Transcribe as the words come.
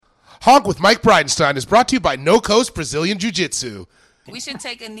Honk with Mike Bridenstine is brought to you by No Coast Brazilian Jiu-Jitsu. We should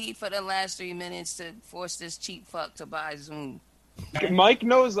take a knee for the last 3 minutes to force this cheap fuck to buy Zoom. Mike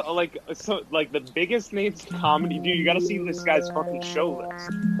knows the biggest names in comedy. Dude, you got to see this guy's fucking show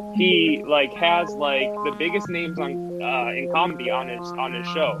list. He has the biggest names on in comedy on his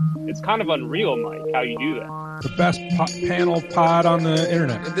show. It's kind of unreal, Mike, how you do that. The best panel pod on the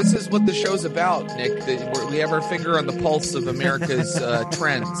internet. This is what the show's about, Nick. We have our finger on the pulse of America's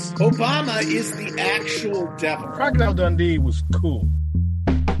trends. Obama is the actual devil. Crocodile Dundee was cool.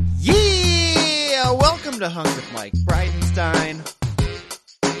 Yeah! Welcome to Hung with Mike Bridenstine.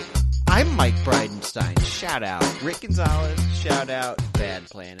 I'm Mike Bridenstine. Shout out Rick Gonzalez. Shout out Bad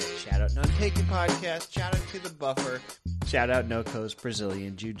Planet. Shout out None-Taken Podcast. Shout out to The Buffer. Shout out No Coast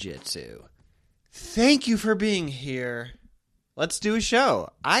Brazilian Jiu-Jitsu. Thank you for being here. Let's do a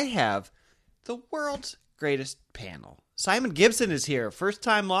show. I have the world's greatest panel. Simon Gibson is here. First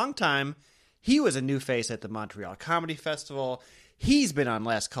time, long time. He was a new face at the Montreal Comedy Festival. He's been on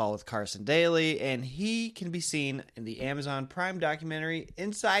Last Call with Carson Daly, and he can be seen in the Amazon Prime documentary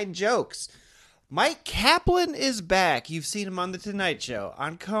Inside Jokes. Mike Kaplan is back. You've seen him on The Tonight Show,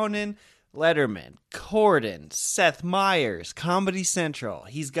 on Conan, Letterman, Corden, Seth Meyers, Comedy Central.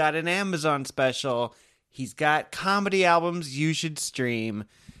 He's got an Amazon special. He's got comedy albums you should stream.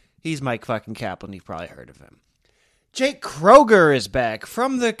 He's Mike fucking Kaplan. You've probably heard of him. Jake Kroger is back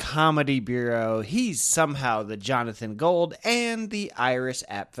from the Comedy Bureau. He's somehow the Jonathan Gold and the Iris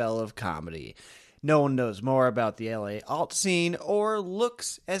Apfel of comedy. No one knows more about the LA alt scene or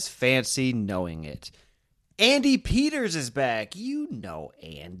looks as fancy knowing it. Andy Peters is back. You know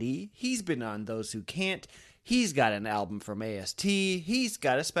Andy. He's been on Those Who Can't. He's got an album from AST. He's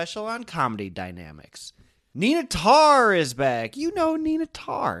got a special on comedy dynamics. Nina Tarr is back. You know Nina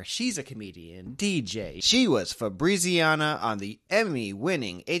Tarr. She's a comedian, DJ. She was Fabriziana on the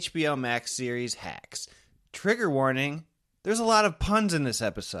Emmy-winning HBO Max series Hacks. Trigger warning, there's a lot of puns in this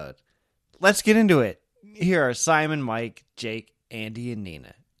episode. Let's get into it. Here are Simon, Mike, Jake, Andy, and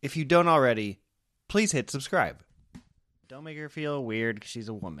Nina. If you don't already, please hit subscribe. Don't make her feel weird because she's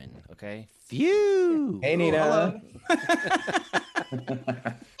a woman, okay? Phew! Hey, Nina.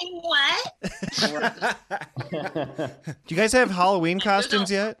 What? Do you guys have Halloween costumes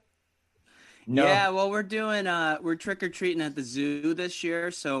yet? No. Yeah, well, we're doing we're trick-or-treating at the zoo this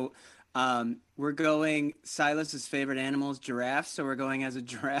year, so we're going Silas's favorite animal is giraffes, so we're going as a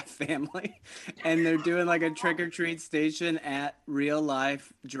giraffe family, and they're doing like a trick-or-treat station at real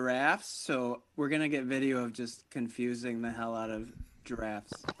life giraffes, so we're gonna get video of just confusing the hell out of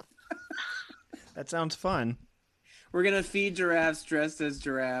giraffes. That sounds fun. We're gonna feed giraffes dressed as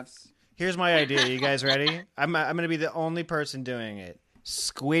giraffes. Here's my idea. You guys ready? I'm gonna be the only person doing it.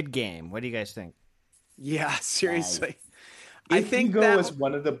 Squid Game. What do you guys think? Yeah, seriously. If I think you go that as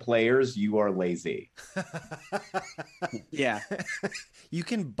one of the players, you are lazy. Yeah. You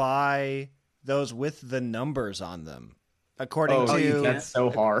can buy those with the numbers on them. According to that's so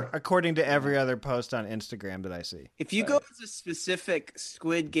hard. According to every other post on Instagram that I see. If you go as a specific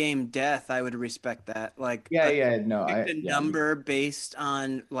Squid Game death, I would respect that. Like, number based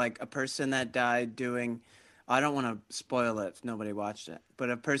on like a person that died doing. I don't want to spoil it if nobody watched it,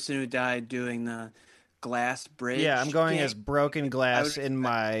 but a person who died doing the glass bridge. Yeah, I'm going game. as broken glass in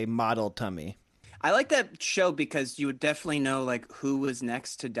my model tummy. I like that show because you would definitely know like who was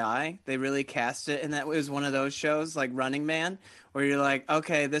next to die. They really cast it, and that was one of those shows like Running Man, where you're like,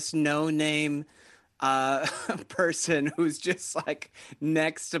 okay, this no-name person who's just like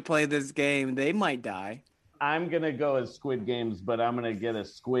next to play this game, they might die. I'm gonna go as Squid Games, but I'm gonna get a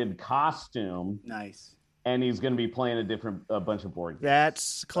squid costume. Nice. And he's gonna be playing a bunch of board games.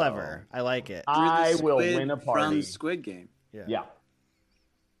 That's clever. I like it. I will win a party from Squid Game. Yeah.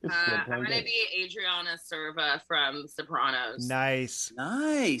 I'm going to be Adriana Serva from Sopranos. Nice.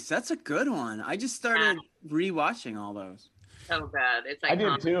 That's a good one. I just started rewatching all those. So bad. It's like I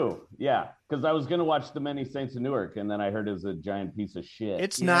did too. Yeah, because I was gonna watch The Many Saints of Newark, and then I heard it's a giant piece of shit.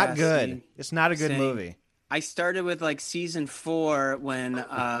 It's not good. It's not a good movie. I started with like season 4 when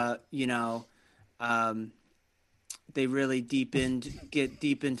they really get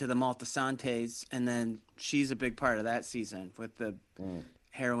deep into the Maltesantes, and then she's a big part of that season with the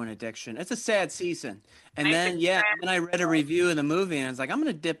heroin addiction. It's a sad season. And then I read a review of the movie, and I was like, I'm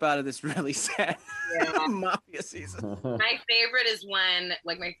gonna dip out of this really sad mafia season. My favorite is when,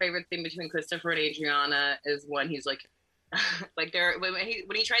 like, my favorite thing between Christopher and Adriana is when he's like, like when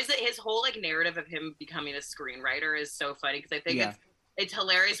he tries to, his whole like narrative of him becoming a screenwriter is so funny because I think it's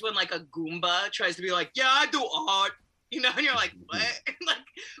hilarious when like a Goomba tries to be like, yeah, I do art, you know, and you're like, what? Like,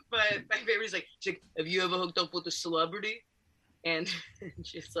 but my favorite is like, have you ever hooked up with a celebrity? And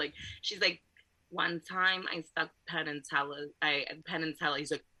she's like, one time I stuck Penn and Teller.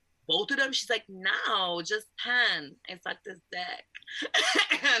 He's like, both of them? She's like, no, just Penn. I sucked his dick.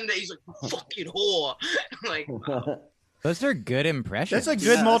 And he's like, fucking whore. I'm like, wow. Those are good impressions. That's a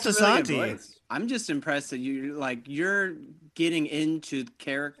good Moltisanti. Really I'm just impressed that you're getting into the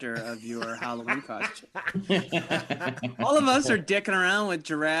character of your Halloween costume. All of us are dicking around with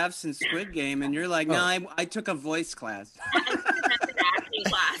giraffes and Squid Game, and you're like, no, I took a voice class. Acting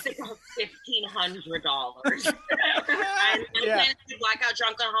class. It cost $1,500. And Yeah. blackout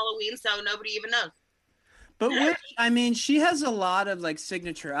drunk on Halloween, so nobody even knows. But she has a lot of like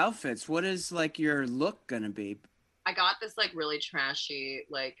signature outfits. What is like your look gonna be? I got this like really trashy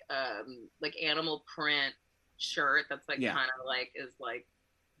like animal print shirt that's like kind of like is like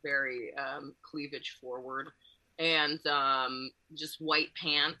very cleavage forward, and just white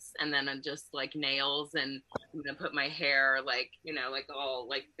pants, and then just like nails, and I'm gonna put my hair like like all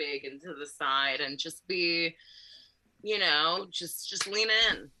like big into the side, and just be just lean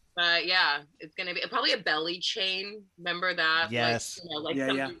in. But yeah, it's gonna be probably a belly chain. Remember that? Yes. Like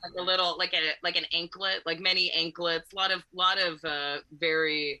a little like an anklet, like many anklets. A lot of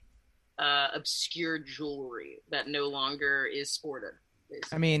very obscure jewelry that no longer is sported.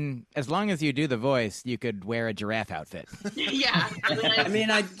 Basically. I mean, as long as you do the voice, you could wear a giraffe outfit. Yeah.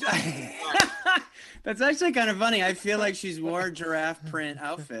 That's actually kind of funny. I feel like she's wore giraffe print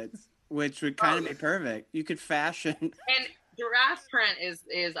outfits, which would kind of be perfect. You could fashion. And giraffe print is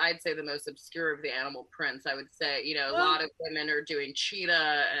I'd say the most obscure of the animal prints. I would say a lot of women are doing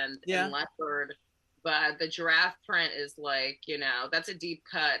cheetah and leopard, but the giraffe print is like that's a deep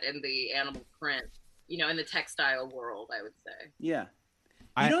cut in the animal print. In the textile world, I would say. Yeah.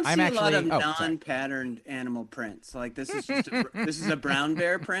 You don't see a lot of non-patterned animal prints. Like this is just this is a brown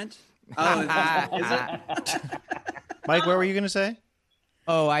bear print. Oh, is it? Mike, what were you gonna say?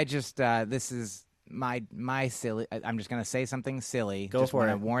 Oh, I just this is my silly. I'm just gonna say something silly. Go for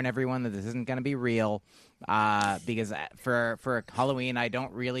it. Warn everyone that this isn't gonna be real, because for Halloween I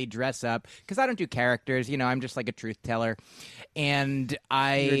don't really dress up because I don't do characters. I'm just like a truth teller, and You're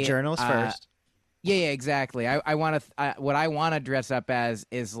a journalist first. Yeah, exactly. I want to. What I want to dress up as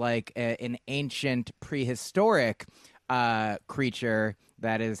is like an ancient prehistoric creature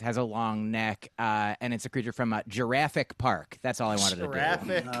that has a long neck, and it's a creature from Jurassic Park. That's all I wanted to do.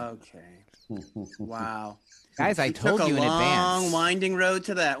 Okay. Wow. Guys, I told you in advance. advance. Long winding road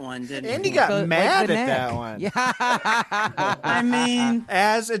to that one, didn't Andy he? got mad at that one. Yeah. I mean,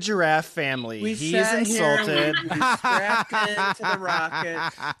 as a giraffe family, he is insulted. We strapped into the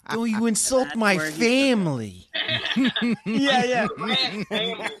rocket. Oh, you insult my family. Yeah.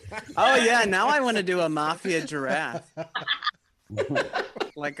 Oh yeah. Now I want to do a mafia giraffe.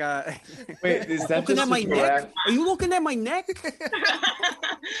 Like wait, is that looking just at my giraffe? neck? Are you looking at my neck?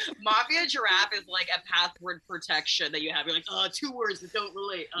 Mafia giraffe is like a password protection that you have. You're like, 2 words that don't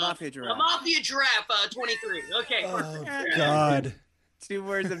relate. Mafia giraffe. Mafia giraffe 23. Okay. Oh God. 2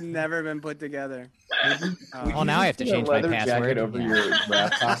 words have never been put together. Well, now I have to change my password. Jacket over your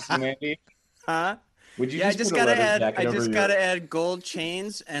giraffe costume, Andy? Huh? Would you I just just put a gotta leather add. jacket I over just your- gotta add gold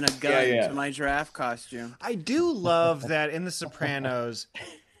chains and a gun to my giraffe costume. I do love that in The Sopranos,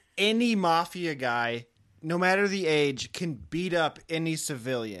 any mafia guy, no matter the age, can beat up any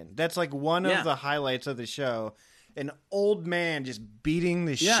civilian. That's like one of the highlights of the show. An old man just beating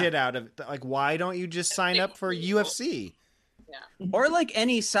the shit out of. Like, why don't you just sign up for UFC? Yeah. Or like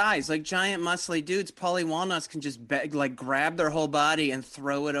any size, like giant muscly dudes, Paulie Walnuts can just grab their whole body and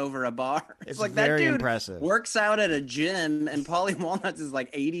throw it over a bar. It's like very that dude impressive. Works out at a gym, and Paulie Walnuts is like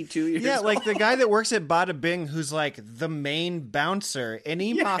 82 years old. Yeah, like the guy that works at Bada Bing, who's like the main bouncer.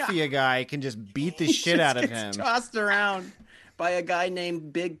 Any mafia guy can just beat the shit out of him. Tossed around by a guy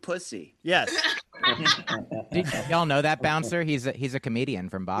named Big Pussy. Yes. Y'all know that bouncer? He's a comedian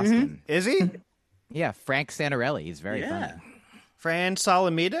from Boston. Is he? Yeah, Frank Santarelli. He's very funny. Fran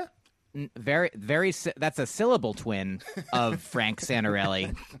Salamita? Very. That's a syllable twin of Frank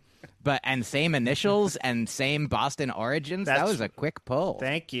Santarelli, and same initials and same Boston origins. That was a quick pull.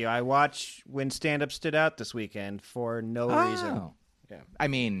 Thank you. I watched when Stand Up Stood Out this weekend for no reason. Yeah. I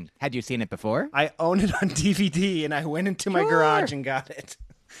mean, had you seen it before? I own it on DVD, and I went into my garage and got it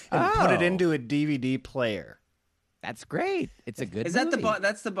and put it into a DVD player. That's great. It's a good. Is movie. that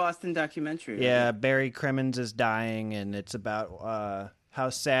that's the Boston documentary? Right? Yeah, Barry Crimmins is dying, and it's about how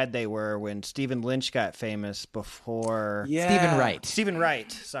sad they were when Stephen Lynch got famous before. Stephen Wright. Stephen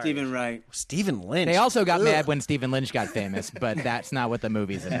Wright. Sorry. Stephen Wright. Stephen Lynch. They also got mad when Stephen Lynch got famous, but that's not what the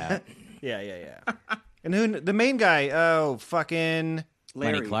movie's about. Yeah. And who? The main guy? Oh, fucking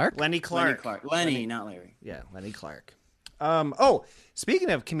Larry. Lenny Clark. Lenny Clark. Lenny, not Larry. Yeah, Lenny Clark. Speaking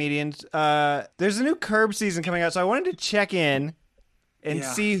of comedians, there's a new Curb season coming out, so I wanted to check in and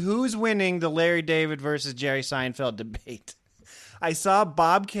see who's winning the Larry David versus Jerry Seinfeld debate. I saw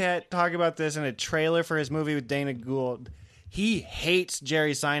Bobcat talk about this in a trailer for his movie with Dana Gould. He hates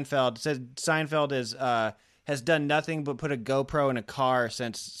Jerry Seinfeld. Said Seinfeld has done nothing but put a GoPro in a car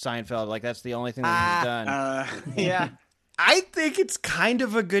since Seinfeld. Like, that's the only thing that he's done. Yeah. I think it's kind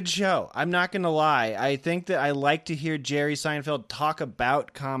of a good show. I'm not going to lie. I think that I like to hear Jerry Seinfeld talk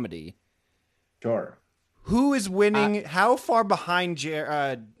about comedy. Sure. Who is winning? How far behind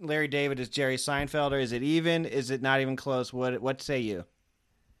Larry David is Jerry Seinfeld, or is it even? Is it not even close? What say you?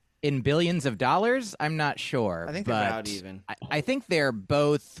 In billions of dollars? I'm not sure. I think they're about even. I think they're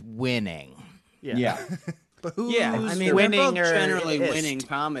both winning. Yeah. But who's I mean, winning they're both or generally pissed? winning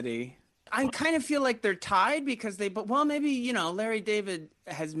comedy. I kind of feel like they're tied because maybe, Larry David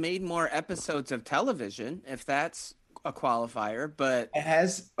has made more episodes of television, if that's a qualifier, but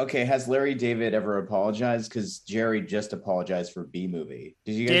Has Larry David ever apologized? Because Jerry just apologized for B Movie.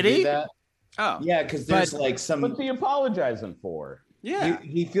 Did you guys read that? Oh, yeah, because there's like some. What's he apologizing for? Yeah,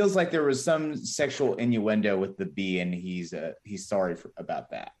 he feels like there was some sexual innuendo with the B, and he's sorry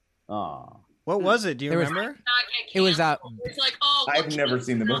about that. Oh, what was it? Do you remember? It was out. It's like, I've never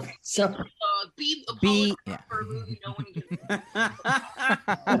seen the movie, so B. for a movie no one can.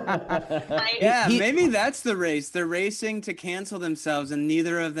 Yeah, maybe that's the race. They're racing to cancel themselves, and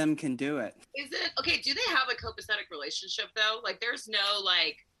neither of them can do it. Is it okay? Do they have a copacetic relationship though? Like, there's no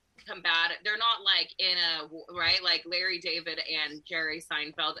like combative. They're not like in a right. Like Larry David and Jerry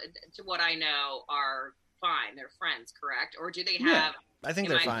Seinfeld, to what I know, are fine. They're friends, correct? Or do they have? I think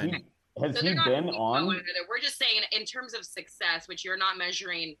they're fine. Has So he they're not been beating on? one another. We're just saying in terms of success, which you're not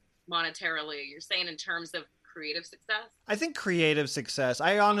measuring monetarily. You're saying in terms of creative success. I think creative success.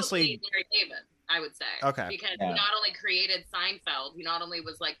 I honestly. Larry David, I would say. Okay. Because he not only created Seinfeld, he not only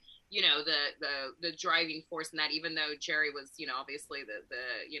was like, the driving force in that, even though Jerry was, obviously the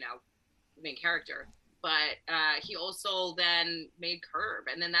main character, but he also then made Curb,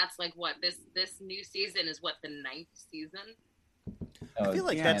 and then that's like what this new season is, what, the 9th season? I feel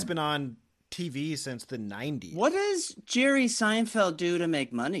like that's been on TV since the 90s. What does Jerry Seinfeld do to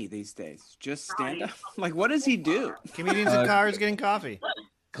make money these days? Just stand up? Like, what does he do? Comedians in cars getting coffee.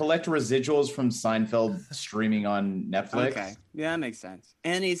 Collect residuals from Seinfeld streaming on Netflix. Okay, yeah, that makes sense.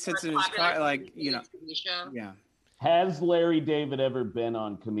 And he sits in his car, like, yeah. Has Larry David ever been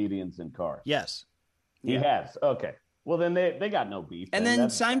on Comedians in Cars? Yes. He has. Okay. Well, then they got no beef. And then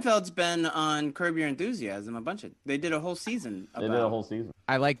Seinfeld's been on Curb Your Enthusiasm They did a whole season. They did a whole season.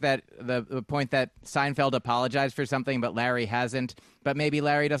 I like that the point that Seinfeld apologized for something, but Larry hasn't. But maybe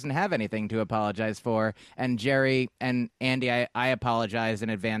Larry doesn't have anything to apologize for. And Jerry and Andy, I apologize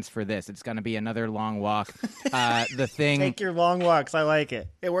in advance for this. It's going to be another long walk. The thing. Take your long walks. I like it.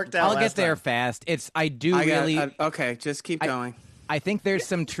 It worked out. I'll get there fast. Okay, just keep going. I think there's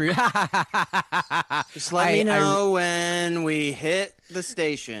some truth. Just let me know when we hit the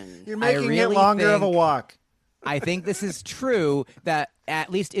station. You're making it longer of a walk. I think this is true, that at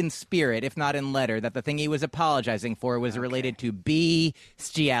least in spirit, if not in letter, that the thing he was apologizing for was related to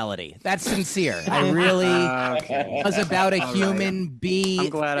bestiality. That's sincere. I really was about a human bee I'm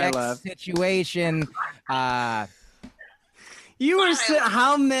glad I left. situation. You were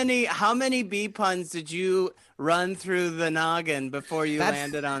how many bee puns did you run through the noggin before you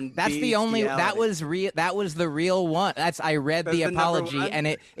landed on? That's the only. That was the real one. I read the apology,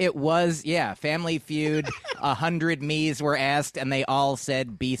 and it was Family Feud. 100 me's were asked, and they all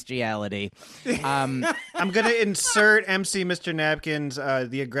said bestiality. I'm gonna insert MC Mr. Napkin's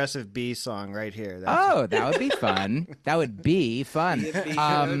 "The Aggressive Bee" song right here. That would be fun. That would be fun.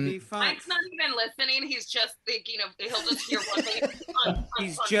 That would be fun. Mike's not even listening. He's just thinking of. He'll just hear one thing.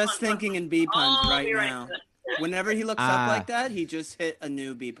 He's just thinking in bee puns right now. Whenever he looks up like that, he just hit a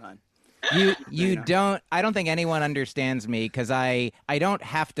new bee pun. You don't. I don't think anyone understands me because I don't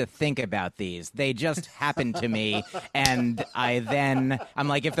have to think about these. They just happen to me, and I'm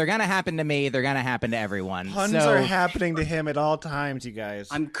like, if they're gonna happen to me, they're gonna happen to everyone. Puns are happening to him at all times, you guys.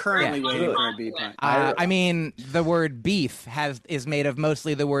 I'm currently waiting for a bee pun. I mean, the word beef is made of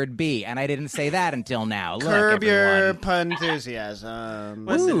mostly the word bee, and I didn't say that until now. Look, Curb your everyone. pun enthusiasm.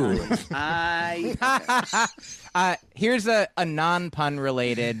 Ooh. Here's a non-pun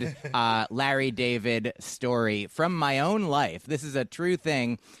related Larry David story from my own life. This is a true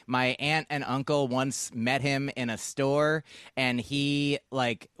thing. My aunt and uncle once met him in a store, and he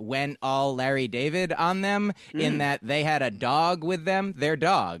like went all Larry David on them in that they had a dog with them, their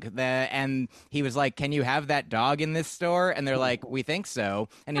dog. And he was like, "Can you have that dog in this store?" And they're like, "We think so."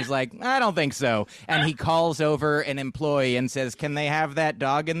 And he's like, "I don't think so." And he calls over an employee and says, "Can they have that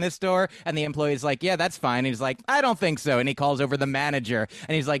dog in this store?" And the employee's like, "Yeah, that's fine." And he's like, "I don't think so." And he calls over the manager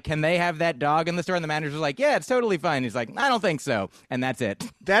and he's like, "Can they have that dog in the store?" And the manager's like, "Yeah, it's totally fine." He's like, "I don't think so." And that's it.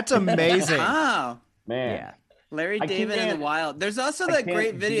 That's amazing. Wow. Man. Yeah. Larry David in the wild. There's also that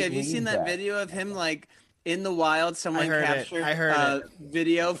great video. Have you seen that video of him like in the wild? Someone captured a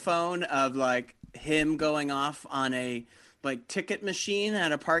video phone of like him going off on a like ticket machine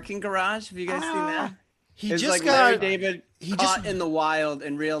at a parking garage. Have you guys seen that? He it's just like got Larry David caught in the wild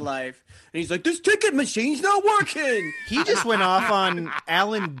in real life, and he's like, "This ticket machine's not working." He just went off on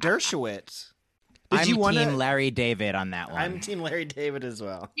Alan Dershowitz. I'm Team Larry David on that one. I'm Team Larry David as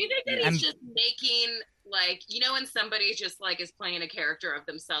well. Do you think that he's just making, like, you know, when somebody just like is playing a character of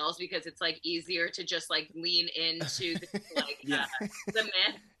themselves because it's like easier to just like lean into the, like the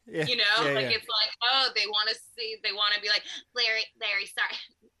myth. Yeah. You know, it's like, oh, they want to be like, Larry, sorry,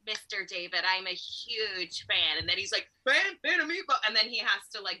 Mr. David, I'm a huge fan. And then he's like, fan of me, and then he has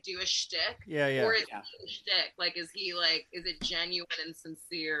to like do a shtick. Yeah. Or is he a shtick? Like, is it genuine and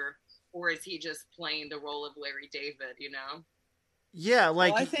sincere, or is he just playing the role of Larry David, you know? Yeah,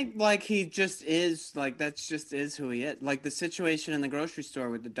 like I think like he just is like that's just is who he is. Like the situation in the grocery store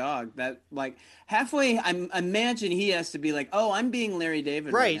with the dog. That like halfway, I imagine he has to be like, "Oh, I'm being Larry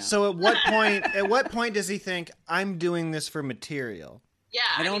David." Right now. So at what point does he think I'm doing this for material? Yeah,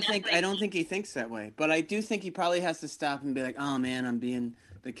 I don't think he thinks that way. But I do think he probably has to stop and be like, "Oh man, I'm being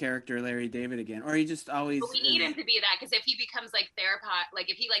the character Larry David again," or he just always. But we need him to be that, because if he becomes like like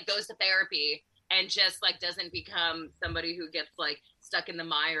if he like goes to therapy and just like doesn't become somebody who gets like stuck in the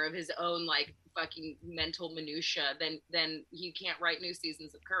mire of his own like fucking mental minutia, then he can't write new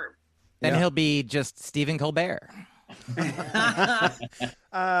seasons of Curb. Then he'll be just Stephen Colbert.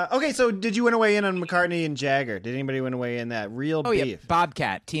 Okay, so did you want to weigh in on McCartney and Jagger? Did anybody want to weigh in that real beef? Yeah.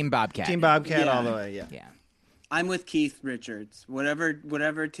 Bobcat, Team Bobcat. Team Bobcat all the way, yeah. I'm with Keith Richards.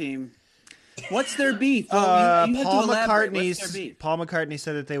 Whatever team. What's their beef? Paul McCartney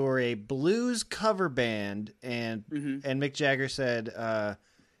said that they were a blues cover band, and Mick Jagger said,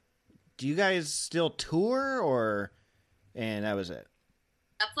 "Do you guys still tour?" And that was it.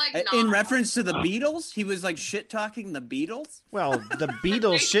 That's like in reference to the Beatles. He was like shit talking the Beatles. Well, the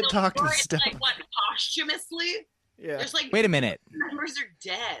Beatles shit talked and stuff. Like what, posthumously? Yeah. There's like Wait a minute. Members are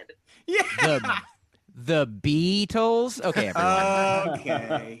dead. Yeah. The Beatles? Okay, everyone.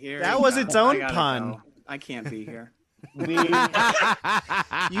 Okay. Here that was its own pun. Go. I can't be here. You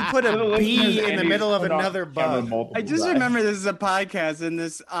put a B in the middle of another bug. I just remember this is a podcast, and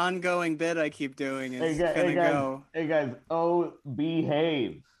this ongoing bit I keep doing is gonna go. Hey guys,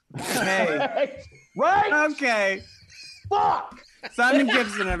 behave. Hey. Right? Okay. Fuck! Simon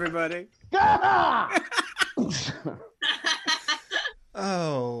Gibson, everybody.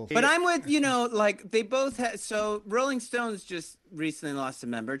 Oh. But I'm with, like they both had. So Rolling Stones just recently lost a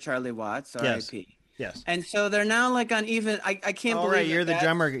member, Charlie Watts, R.I.P. Yes. And so they're now like on even. I can't believe. Right, you're the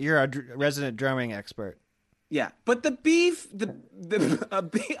drummer. You're a resident drumming expert. Yeah, but the beef, a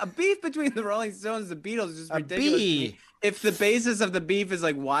beef between the Rolling Stones and the Beatles is just ridiculous. If the basis of the beef is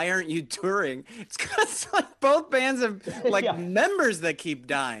like, why aren't you touring? It's because like both bands have like members that keep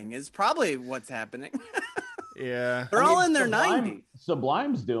dying. Is probably what's happening. Yeah, they're all in their 90s.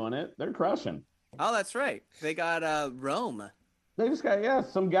 Sublime's doing it. They're crushing. Oh, that's right. They got Rome. They just got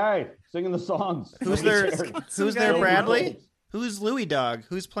some guy singing the songs. Who's there? Bradley? Who's Louis Dog?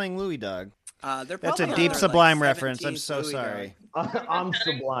 Who's playing Louis Dog? That's a deep Sublime reference. I'm so sorry. I'm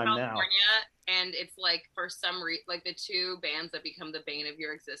Sublime now. And it's like for some reason, like the two bands that become the bane of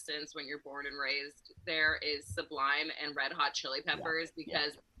your existence when you're born and raised there is Sublime and Red Hot Chili Peppers,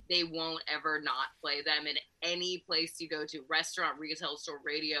 because they won't ever not play them in any place you go to, restaurant, retail store,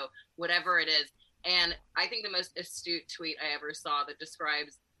 radio, whatever it is. And I think the most astute tweet I ever saw that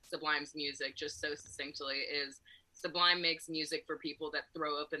describes Sublime's music just so succinctly is Sublime makes music for people that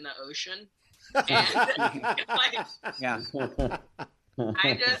throw up in the ocean. And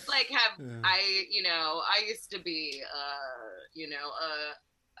I just like I used to be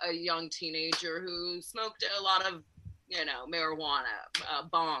a young teenager who smoked a lot of marijuana,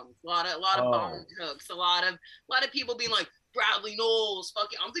 bongs, a lot of bong hooks, a lot of people being like, Bradley Knowles,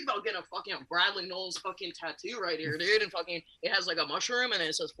 fucking, I'm thinking about getting a fucking Bradley Knowles fucking tattoo right here, dude. And fucking, it has like a mushroom and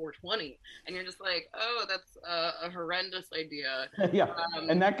it says 420. And you're just like, oh, that's a horrendous idea. Yeah.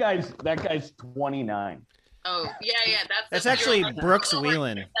 And that guy's 29. Oh, yeah. That's actually Brooks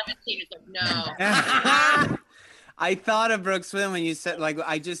Wheelan. 17. It's like, no. I thought of Brooks Wheelan when you said, like,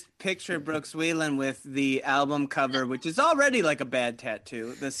 I just picture Brooks Wheelan with the album cover, which is already like a bad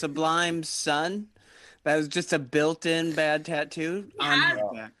tattoo. The Sublime Sun. That was just a built-in bad tattoo. Has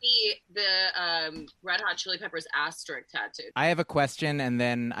the Red Hot Chili Peppers asterisk tattoo. I have a question, and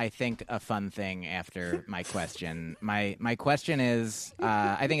then I think a fun thing after my question. My question is,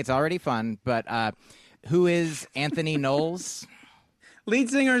 I think it's already fun, but who is Anthony Knowles?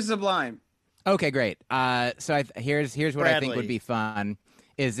 Lead singer of Sublime. Okay, great. So here's what Bradley. I think would be fun.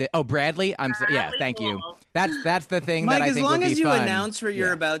 Is it? Oh, Bradley. Yeah. Thank you. That's the thing Mike, that I think would be fun. as long as you announce what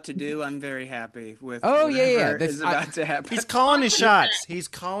you're about to do, I'm very happy with. Oh yeah. This is about to happen. He's calling his shots. He's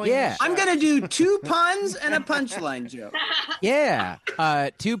calling. Yeah. I'm gonna do 2 puns and a punchline joke. Yeah.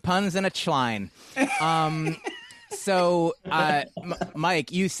 2 puns and a chline. So,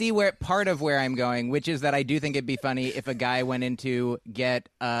 Mike, you see part of where I'm going, which is that I do think it'd be funny if a guy went in to get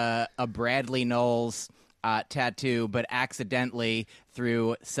a Bradley Knowles tattoo, but accidentally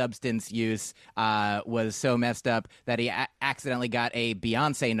through substance use was so messed up that he accidentally got a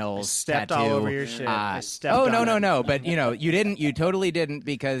Beyonce Knowles stepped tattoo. all over your shit. No, but you totally didn't,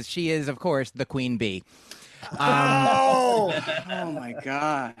 because she is, of course, the Queen Bee. Oh my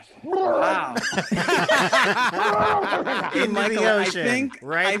God! Wow. In Michael, the ocean, I think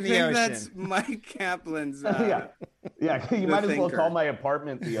in the ocean. That's Mike Kaplan's. Yeah. You might as well thinker. call my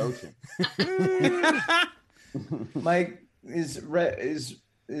apartment the ocean. Mike, is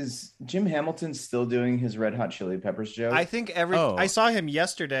Jim Hamilton still doing his Red Hot Chili Peppers joke? I think I saw him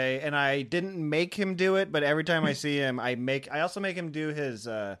yesterday, and I didn't make him do it, but every time I see him, I also make him do his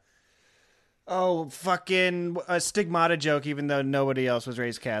stigmata joke, even though nobody else was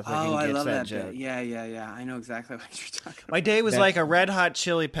raised Catholic. Oh, and I gets love that joke. bit. Yeah. I know exactly what you're talking about. My day was like a Red Hot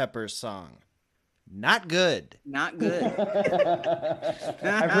Chili Peppers song. Not good. Not good.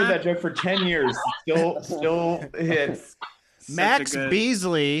 I've heard that joke for 10 years. Still hits. Max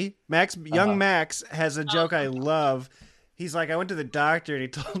Beasley, young Max has a joke I love. He's like, I went to the doctor and he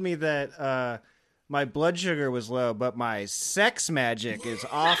told me that my blood sugar was low, but my sex magic is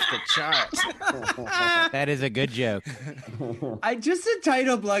off the charts. That is a good joke. Just the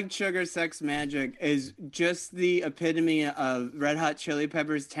title "Blood Sugar Sex Magic" is just the epitome of Red Hot Chili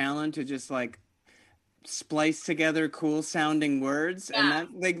Peppers' talent to just like splice together cool sounding words, and that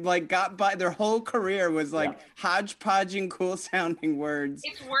they got by. Their whole career was like hodgepodging cool sounding words.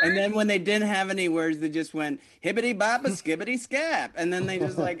 And then when they didn't have any words, they just went hibbity bop skibbity scap, and then they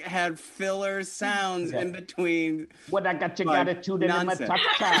just like had filler sounds in between. What I got you got it to the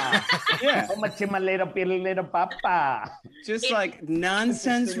Yeah. How much in my little papa. Just like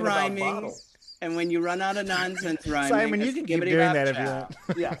nonsense rhyming. And when you run out of nonsense rhyming, Simon, you can keep doing that if you want.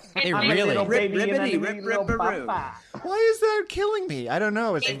 Yeah. They really. Why is that killing me? I don't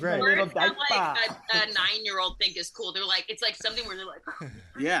know. It's great. Words that like a 9-year-old think is cool. They're like, it's like something where they're like,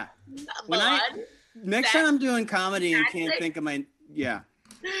 yeah. Blood. Next time I'm doing comedy and can't think of my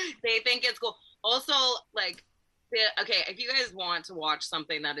They think it's cool. Also, like, if you guys want to watch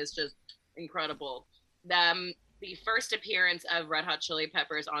something that is just incredible, the first appearance of Red Hot Chili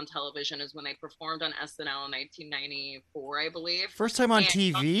Peppers on television is when they performed on SNL in 1994, I believe. First time on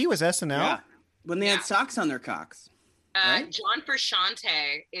TV was SNL? Yeah. When they had socks on their cocks. Right? John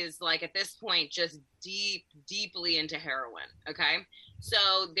Frusciante is like at this point just deeply into heroin. Okay,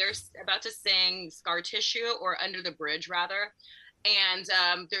 so they're about to sing "Scar Tissue" or "Under the Bridge" rather, and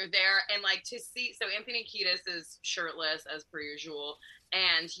they're there and like to see. So Anthony Kiedis is shirtless as per usual,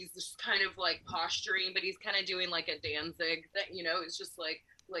 and he's just kind of like posturing, but he's kind of doing like a Danzig that it's just like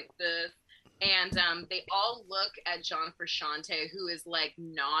this. And they all look at John Frusciante, who is like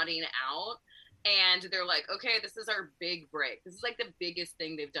nodding out. And they're like, okay, this is our big break. This is like the biggest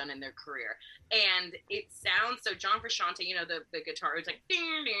thing they've done in their career. And it sounds, so John Frusciante, the guitar is like,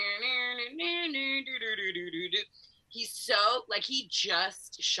 he's so, like, he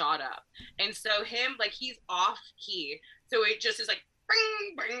just shot up. And so him, like, he's off key. So it just is like,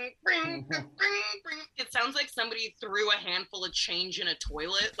 it sounds like somebody threw a handful of change in a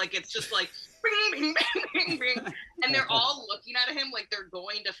toilet. Like, it's just like, and they're all looking at him like they're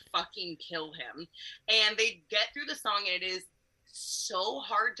going to fucking kill him. And they get through the song and it is so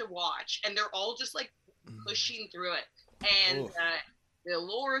hard to watch. And they're all just like pushing through it. And the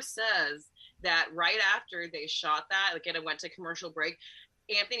lore says that right after they shot that, like it went to commercial break,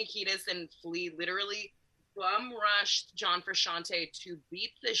 Anthony Kiedis and Flea literally bum rushed John Frusciante to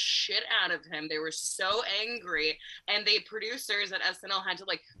beat the shit out of him. They were so angry, and the producers at SNL had to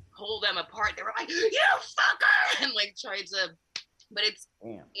like pull them apart. They were like, "You fucker!" and like tried to. But it's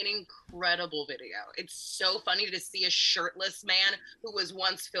an incredible video. It's so funny to see a shirtless man who was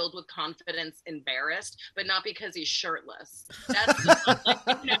once filled with confidence embarrassed, but not because he's shirtless. That's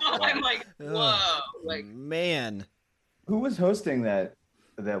I'm like, whoa, like man. Who was hosting that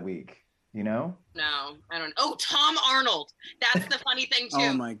week? You know? No, I don't. Oh, Tom Arnold. That's the funny thing too.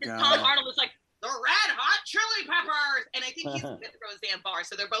 Oh my God. Tom Arnold was like the red hot chili peppers, and I think he's with Roseanne Barr,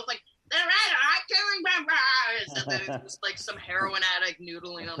 so they're both like the red hot chili peppers, and then it's just like some heroin addict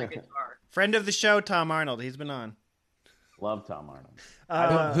noodling on a guitar. Friend of the show, Tom Arnold. He's been on. Love Tom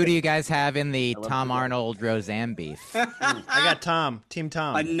Arnold. Who do you guys have in the Tom Arnold Roseanne beef? I got Tom. Team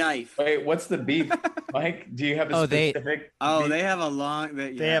Tom. A knife. Wait, what's the beef, Mike? Do you have a specific? They have a long.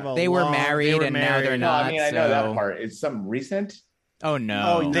 They were married and now they're not. No, I mean, I know that part. It's something recent. Oh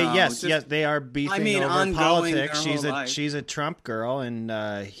no! Oh, yes, they are beefing over politics. Their She's a Trump girl,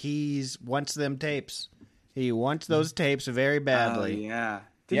 and he wants them tapes. He wants those tapes very badly. Oh, yeah.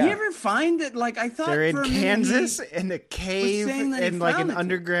 Did he ever find it? Like I thought they're in Kansas in a cave in like an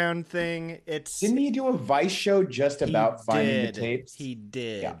underground thing. Didn't he do a Vice show just about finding the tapes? He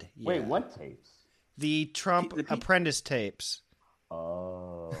did. Yeah. Wait, what tapes? The Trump apprentice tapes.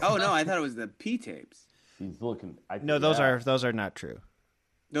 Oh. Oh no, I thought it was the P tapes. He's looking. No, those are not true.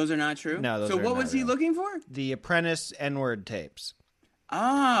 Those are not true. No. So what was he looking for? The Apprentice N-word tapes.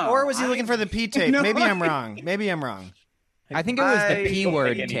 Oh. Or was he looking for the P tape? No, Maybe I'm wrong. I think it was the P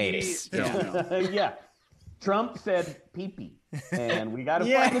word tapes. Yeah. Trump said pee-pee, and we got to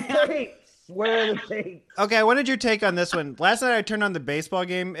find the tapes. Where are the tapes? Okay, I wanted your take on this one. Last night I turned on the baseball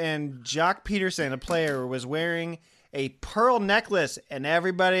game, and Jock Peterson, a player, was wearing a pearl necklace, and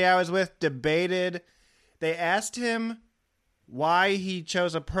everybody I was with debated. They asked him why he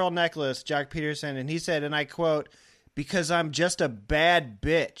chose a pearl necklace, Jock Peterson, and he said, and I quote, "Because I'm just a bad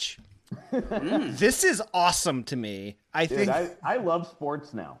bitch." This is awesome to me. I love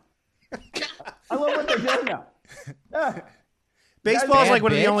sports now. I love what they're doing now. Yeah. Baseball is like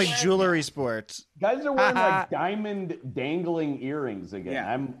one of the only jewelry sports. Guys are wearing like diamond dangling earrings again.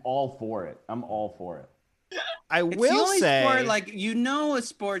 Yeah. I'm all for it. I will say, sport, like a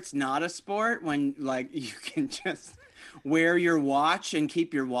sport's not a sport when like you can just wear your watch and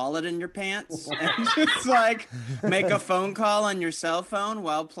keep your wallet in your pants and just like make a phone call on your cell phone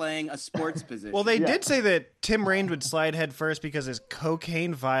while playing a sports position. Well, they did say that Tim Raines would slide head first because his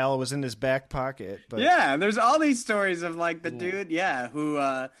cocaine vial was in his back pocket. But yeah, there's all these stories of like the dude, who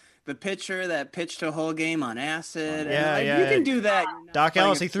the pitcher that pitched a whole game on acid. You can do that. Doc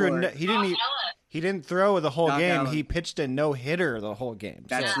Ellis, he didn't throw the whole game. Ellis. He pitched a no-hitter the whole game.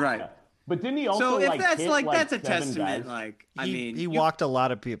 That's right. But didn't he also So if that's hit, that's a seven testament. guys? Like he walked a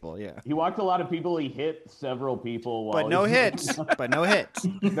lot of people. Yeah, he walked a lot of people. He hit several people, but no hits. No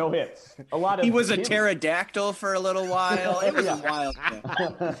hits. A lot of. He was a pterodactyl for a little while. It was a wild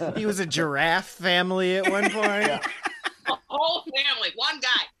thing. He was a giraffe family at one point. A whole family, one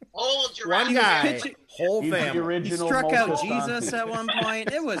guy, whole giraffe. One guy, whole He's family. The original He struck out Moses Jesus at one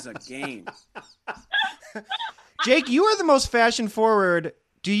point. It was a game. Jake, you are the most fashion forward.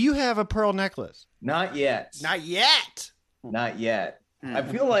 Do you have a pearl necklace? Not yet. Not yet. Not yet. I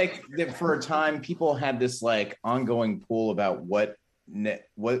feel like that for a time people had this like ongoing pool about what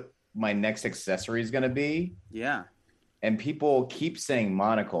my next accessory is going to be. Yeah. And people keep saying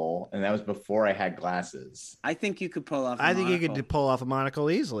monocle, and that was before I had glasses. I think you could pull off a I think monocle. you could pull off a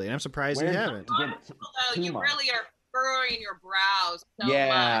monocle easily, and I'm surprised you haven't. Although you really are furrowing your brows so much.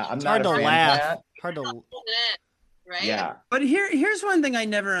 I'm it's not hard a to fan laugh. of that. Hard to. Right? Yeah. But here's one thing I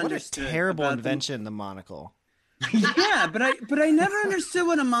never What understood. a terrible about invention, the monocle. Yeah, but I never understood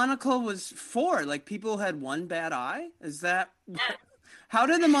what a monocle was for. Like people had one bad eye. Is that how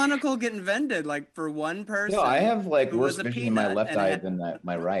did the monocle get invented? Like for one person? No, I have like who worse was a vision in my peanut left and eye had- than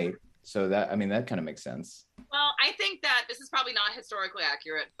my right. So that kind of makes sense. Well, I think that this is probably not historically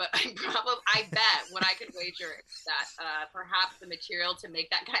accurate, but I bet what I could wager is that perhaps the material to make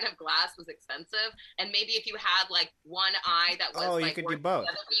that kind of glass was expensive, and maybe if you had like one eye that was you like could do working both.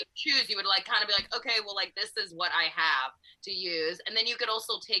 together, you choose, you would like kind of be like, okay, well, like this is what I have to use, and then you could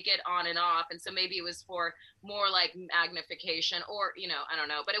also take it on and off, and so maybe it was for more like magnification, or I don't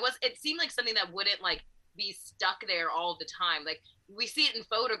know, but it seemed like something that wouldn't like be stuck there all the time. Like we see it in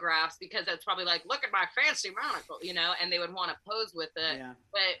photographs because that's probably like, look at my fancy monocle, you know, and they would want to pose with it. Yeah.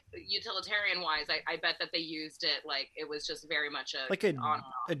 But utilitarian wise, I bet that they used it like it was just very much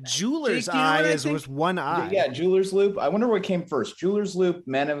a jeweler's eye was one eye. Yeah, jeweler's loop. I wonder what came first: jeweler's loop,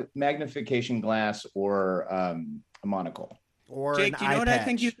 magnification glass, or a monocle. Or Jake, do you know what I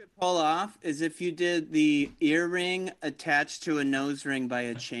think you could pull off is if you did the earring attached to a nose ring by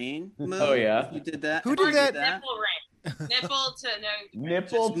a chain move. Oh yeah, you did that. Who did that? Nipple ring. Nipple to no.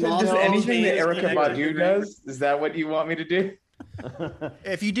 Nipple to Just anything that Erykah Badu does. Is that what you want me to do?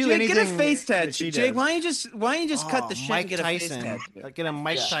 If you do Jake, anything, get a face tattoo. tattoo. Jake, why don't you just cut the shit Mike and get a Tyson. face tattoo? Get a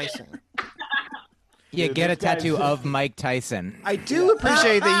Mike Tyson. Yeah, Dude, get a this guy's tattoo so- of Mike Tyson. I do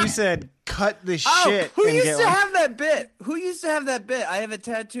appreciate that you said cut the shit. Who and used get to one. have that bit? Who used to have that bit? I have a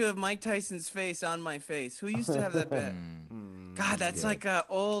tattoo of Mike Tyson's face on my face. Who used to have that bit? God, that's like a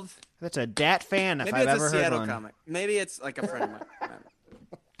old. That's a Dat fan if Maybe I've it's ever a heard Seattle one. comic. Maybe it's like a friend of mine.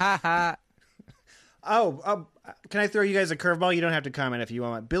 Ha ha. Oh, can I throw you guys a curveball? You don't have to comment if you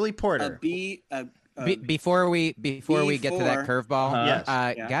want. Billy Porter. Before we get to that curveball, Yes.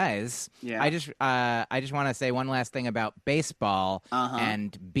 Yeah. guys, Yeah. I just want to say one last thing about baseball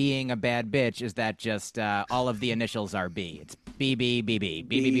and being a bad bitch. Is that just all of the initials are B? It's B B B B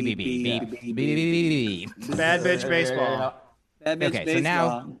B B B B B B B B B. Bad bitch baseball. Bad bitch Okay, baseball. so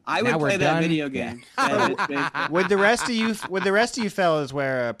now I would now we're play that done. video game. Bad bitch baseball. Would the rest of you fellas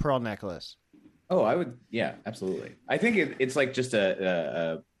wear a pearl necklace? Oh, I would. Yeah, absolutely. I think it's like just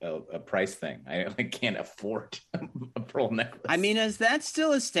a price thing. I can't afford a pearl necklace. I mean, is that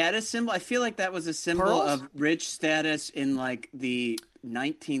still a status symbol? I feel like that was a symbol Pearls? of rich status in like the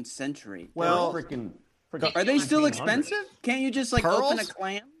 19th century. Well, freaking are they still 1900s. expensive? Can't you just like open a Pearls?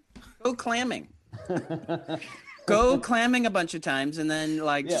 clam? Go clamming. Go clamming a bunch of times and then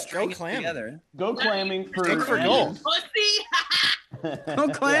like Yeah, string go it clamming. together. Go clamming for Dig for gold. Pussy. Go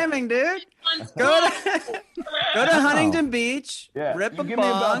clamming, dude. Go to Huntington Beach. Yeah. Rip You a give me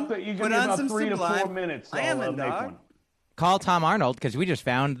bong. about, you give put me on about some 3 to 4 Sublime. minutes. I am a make dog. one. Call Tom Arnold because we just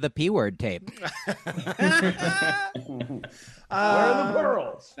found the P word tape. Where are the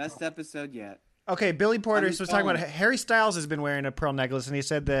pearls? Best episode yet. Okay, Billy Porter On the was talking about phone. Harry Styles has been wearing a pearl necklace, and he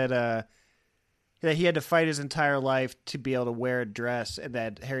said that he had to fight his entire life to be able to wear a dress, and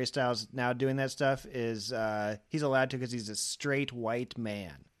that Harry Styles now doing that stuff is he's allowed to because he's a straight white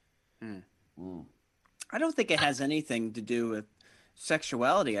man. I don't think it has anything to do with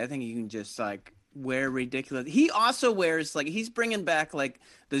sexuality. I think you can just like wear ridiculous. He also wears like he's bringing back like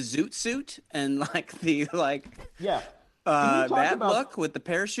the zoot suit and like the like Yeah. Can you talk that about- look with the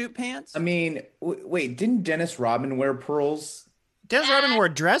parachute pants. I mean, wait, didn't Dennis Rodman wear pearls? Dennis Rodman wore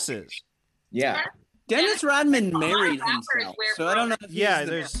dresses. Yeah. Dennis Rodman married rappers himself, wear so I don't know if Yeah, he's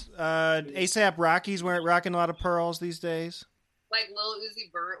the there's ASAP Rocky's rocking a lot of pearls these days. Like Lil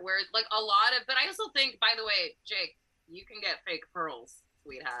Uzi Vert wears like a lot of, but I also think, by the way, Jake, you can get fake pearls,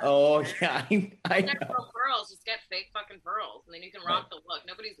 sweetheart. Oh yeah, I Get know. real pearls, just get fake fucking pearls, and then you can rock the look.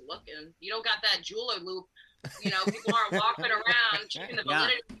 Nobody's looking. You don't got that jeweler loop. You know, people aren't walking around checking the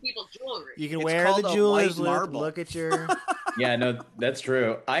validity of people's jewelry. You can It's wear called the a jeweler's white loop. marble. Look at your. Yeah, no, that's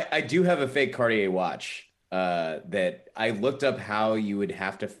true. I do have a fake Cartier watch that I looked up how you would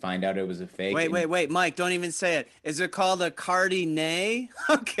have to find out it was a fake. Wait, Mike, don't even say it. Is it called a Cardinay?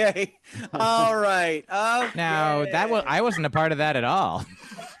 Okay. All right. Okay. Now I wasn't a part of that at all.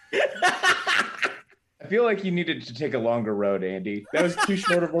 I feel like you needed to take a longer road, Andy. That was too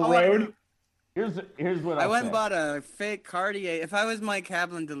short of a road. Here's what I I'll went say. and bought a fake Cartier. If I was Mike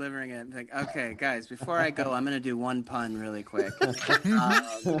Kaplan delivering it, I'd be like, okay, guys, before I go, I'm going to do one pun really quick.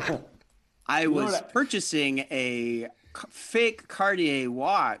 I was purchasing a fake Cartier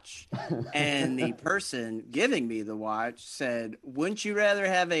watch, and the person giving me the watch said, wouldn't you rather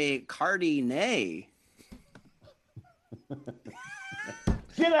have a Cardinay?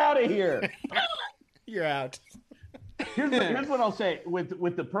 Get out of here. You're out. Here's what I'll say with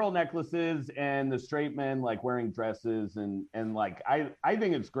the pearl necklaces and the straight men like wearing dresses and like I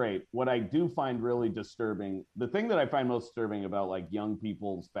think it's great. What I do find really disturbing, the thing that I find most disturbing about like young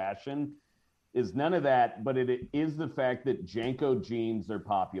people's fashion is none of that, but it is the fact that Janko jeans are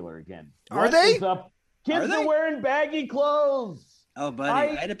popular again. Are they? Kids are wearing baggy clothes. Oh, buddy,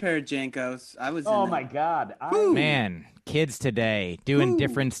 I had a pair of Jankos. I was. Oh in my God, Man, kids today doing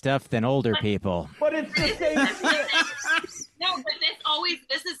different stuff than older people. But it's the same shit. No, but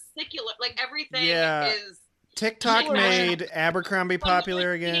this is secular. Like everything Yeah. is. TikTok Like, made Abercrombie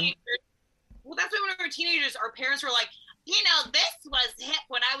popular again. Well, that's why when we were teenagers, our parents were like, you know, this was hip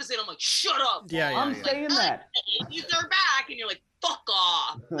when I was in. I'm like, shut up. Yeah, Mom. yeah, I'm saying that. These are back, and you're like, fuck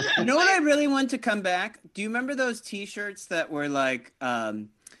off. You know what I really want to come back? Do you remember those T-shirts that were like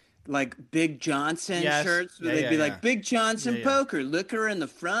Big Johnson shirts? Where they'd be like Big Johnson poker, liquor in the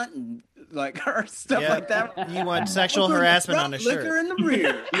front, and like or stuff like that. You want sexual harassment on a shirt? Liquor in the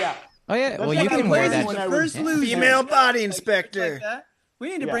rear. Yeah. Oh yeah. Well, you can wear that. First loser. Female body inspector. Like we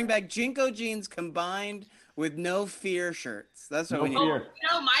need to bring back Jinko jeans combined with no fear shirts. That's what we need. You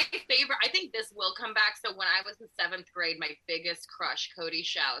know, my favorite, I think this will come back. So when I was in 7th grade, my biggest crush, Cody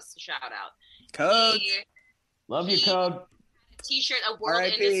Schaus, shout out. Code. Love you, Code. T-shirt, a World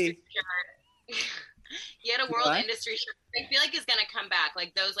Industry shirt. He had a World Industry shirt. I feel like he's going to come back.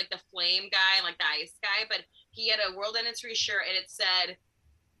 Like those, like the flame guy and like the ice guy. But he had a World Industry shirt and it said,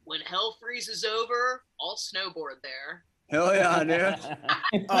 when hell freezes over, I'll snowboard there. Hell yeah, dude.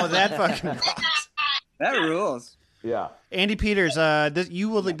 Oh, that fucking rocks. That rules. Yeah. Andy Peters, you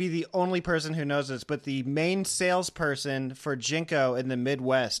will be the only person who knows this, but the main salesperson for Jinko in the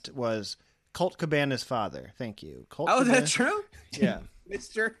Midwest was Colt Cabana's father. Thank you. Colt Cabana. That's true? Yeah.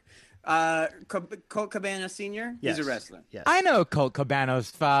 Mr. Colt Cabana Sr.? Yes. He's a wrestler. Yes. I know Colt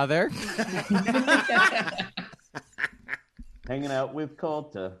Cabana's father. Hanging out with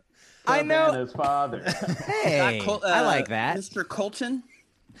Colta. I know. Cabana's father. Hey, I like that. Mr. Colton?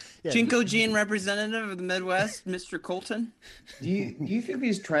 Yeah. Jinko Jean representative of the Midwest, Mr. Colton. Do you think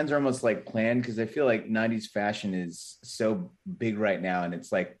these trends are almost like planned? Because I feel like 90s fashion is so big right now, and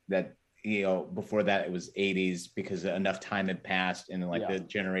it's like that, you know, before that it was 80s because enough time had passed, and like the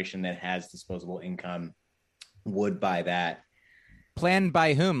generation that has disposable income would buy that. Planned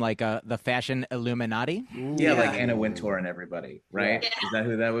by whom? Like the fashion Illuminati? Yeah, like Anna Wintour and everybody, right? Yeah. Is that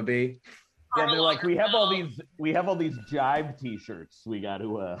who that would be? Yeah, they're like, we have all these jive T-shirts. We got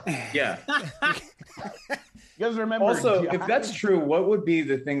to. Yeah. You guys remember? Also, jive? if that's true, what would be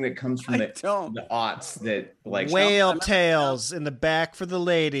the thing that comes from the aughts that like whale tails in the back for the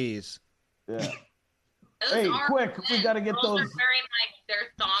ladies? Yeah. Hey, quick! We got to get girls those. are wearing like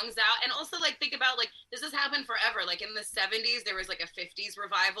their thongs out, and also like think about like this has happened forever. Like in the 70s, there was like a 50s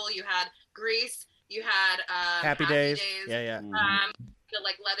revival. You had Grease, you had Happy Days. Yeah. The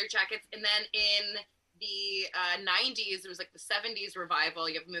like leather jackets, and then in the 90s, there was like the 70s revival.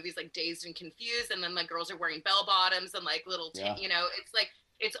 You have movies like Dazed and Confused, and then like girls are wearing bell bottoms and like little, you know, it's like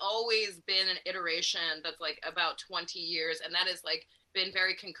it's always been an iteration that's like about 20 years, and that has like been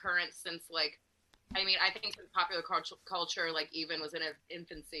very concurrent since like. I mean, I think popular culture, like, even was in its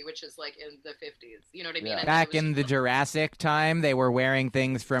infancy, which is, like, in the 50s. You know what I mean? Yeah. Back in the Jurassic time, they were wearing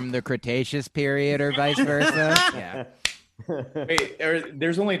things from the Cretaceous period or vice versa. Yeah. Wait,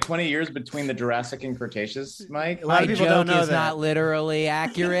 there's only 20 years between the Jurassic and Cretaceous, Mike? My joke is not literally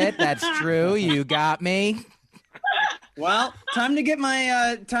accurate. That's true. You got me. Well, time to get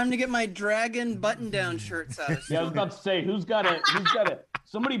my dragon button-down shirts out. Yeah, I was about to say, who's got a?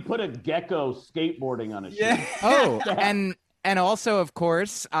 Somebody put a gecko skateboarding on a shirt. Yeah. Oh, and also, of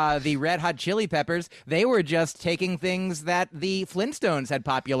course, the Red Hot Chili Peppers, they were just taking things that the Flintstones had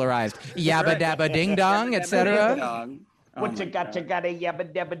popularized. Yabba dabba ding dong, etc. What you got a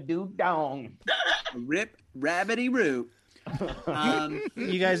yabba dabba doo dong. Rip rabbity root.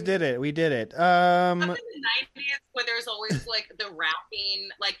 You guys did it. We did it. In the 90s, where there's always like the rapping,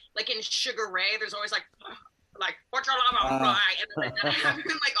 like in Sugar Ray, there's always like what's your llama and then like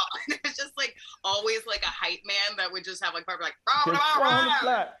there's just like always like a hype man that would just have like probably like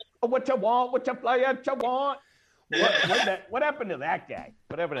what you want, what you play, what you want. What happened to that guy?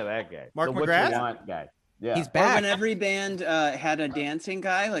 Mark the McGrath? What you want guy. Yeah. He's back. Or when every band had a dancing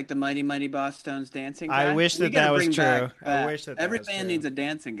guy, like the Mighty Mighty Boss Stones dancing guy. I wish that was true. I wish that every was band true. needs a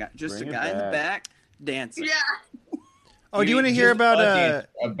dancing guy. Just Bring a it guy in the back. back dancing. yeah. Oh, do you want to hear about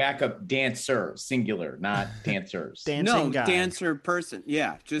a backup dancer, singular, not dancers? dancing guy? Dancer person.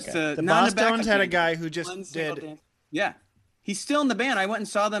 Yeah, just The not Boss a backup Stones had a dancer. guy who just One single did. dancer. Yeah. He's still in the band. I went and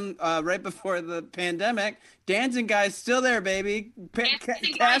saw them right before the pandemic. Dancing guy's still there, baby. Dancing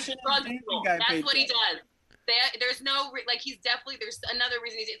Cash guy, in drug dancing people. guy That's what he paycheck. does. There's no like he's definitely there's another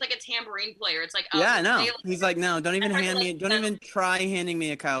reason it's like a tambourine player. It's like Yeah, I know. they, He's like, no, don't even Everyone don't even try handing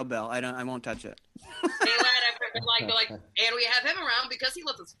me a cowbell. I won't touch it. they're like, and we have him around because he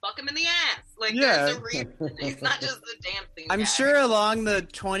lets us fuck him in the ass. Like, Yeah. there's a reason. He's not just a dancing I'm guy. sure along the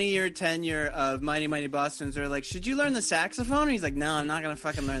 20-year tenure of Mighty Mighty Boston's, they're like, should you learn the saxophone? And he's like, no, I'm not gonna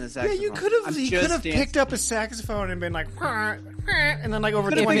fucking learn the Yeah, saxophone. you could have picked up a saxophone and been like, and then like over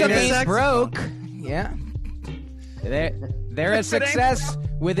Could've 20 picked up a minutes. sax- Broke. Yeah. They're a success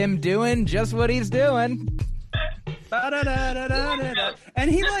with him doing just what he's doing. And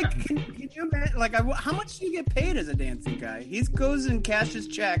he like, can you imagine? Like, how much do you get paid as a dancing guy? He goes and cashes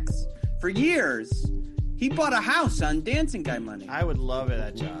checks for years. He bought a house on Dancing Guy money. I would love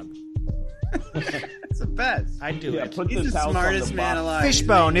that job. It's the best. I'd do it. Put He's this the house on smartest the man box. alive.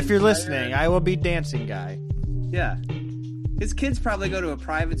 Fishbone, if you're listening, I will be Dancing Guy. Yeah. His kids probably go to a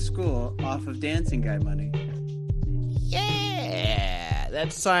private school off of Dancing Guy money. Yeah,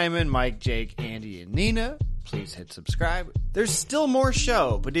 that's Simon, Mike, Jake, Andy, and Nina. Please hit subscribe. There's still more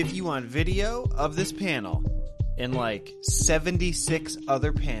show, but if you want video of this panel and like 76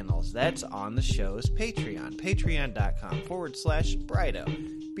 other panels, that's on the show's Patreon.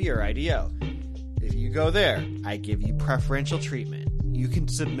 Patreon.com/Brido. B-R-I-D-O. If you go there, I give you preferential treatment. You can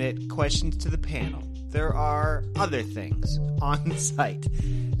submit questions to the panel. There are other things on the site.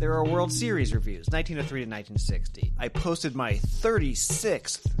 There are World Series reviews, 1903 to 1960. I posted my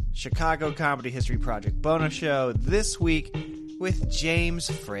 36th Chicago Comedy History Project bonus show this week with James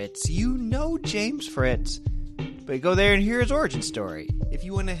Fritz. You know James Fritz. But go there and hear his origin story. If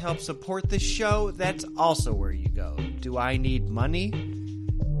you want to help support the show, that's also where you go. Do I need money?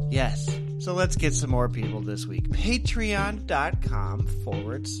 Yes. So let's get some more people this week.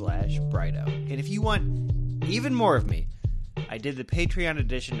 Patreon.com/Brido. And if you want even more of me, I did the Patreon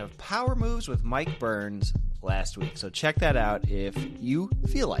edition of Power Moves with Mike Burns last week. So check that out if you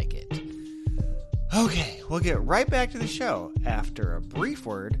feel like it. Okay, we'll get right back to the show after a brief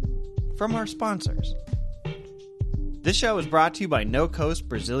word from our sponsors. This show is brought to you by No Coast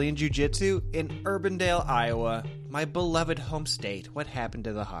Brazilian Jiu-Jitsu in Urbandale, Iowa, my beloved home state. What happened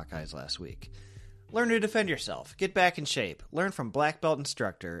to the Hawkeyes last week? Learn to defend yourself, get back in shape, learn from black belt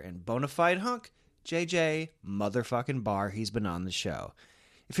instructor and bona fide hunk, JJ motherfucking Barr. He's been on the show.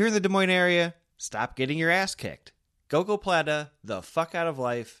 If you're in the Des Moines area, stop getting your ass kicked. Gogo Plata, the fuck out of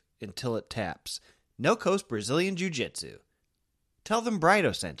life until it taps. No Coast Brazilian Jiu-Jitsu. Tell them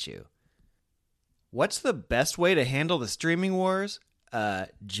Brido sent you. What's the best way to handle the streaming wars?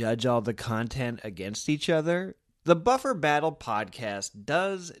 Judge all the content against each other? The Buffer Battle podcast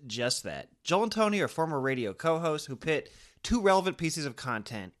does just that. Joel and Tony are former radio co-hosts who pit two relevant pieces of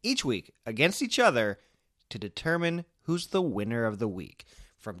content each week against each other to determine who's the winner of the week.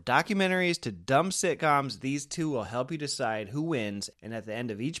 From documentaries to dumb sitcoms, these two will help you decide who wins, and at the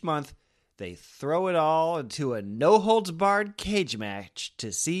end of each month, they throw it all into a no-holds-barred cage match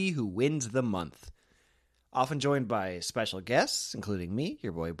to see who wins the month. Often joined by special guests, including me,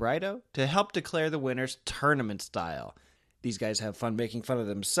 your boy Brido, to help declare the winners tournament style. These guys have fun making fun of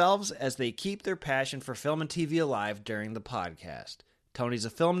themselves as they keep their passion for film and TV alive during the podcast. Tony's a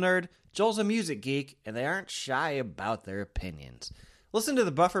film nerd, Joel's a music geek, and they aren't shy about their opinions. Listen to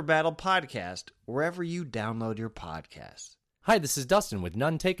the Buffer Battle podcast wherever you download your podcasts. Hi, this is Dustin with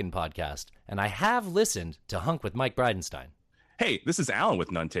None Taken Podcast, and I have listened to Hunk with Mike Bridenstine. Hey, this is Alan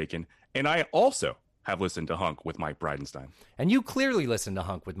with None Taken, and I also have listened to Hunk with Mike Bridenstine. And you clearly listen to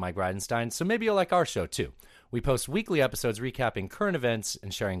Hunk with Mike Bridenstine, so maybe you'll like our show too. We post weekly episodes recapping current events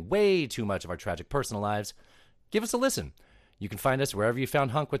and sharing way too much of our tragic personal lives. Give us a listen. You can find us wherever you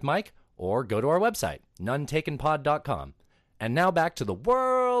found Hunk with Mike, or go to our website, nonetakenpod.com. And now back to the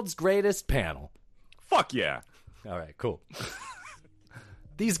world's greatest panel. Fuck yeah. All right, cool.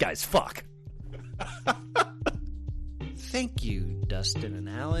 These guys fuck. Thank you, Dustin and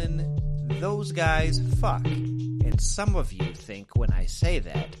Alan. Those guys fuck. And some of you think when I say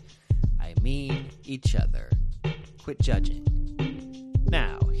that, I mean each other. Quit judging.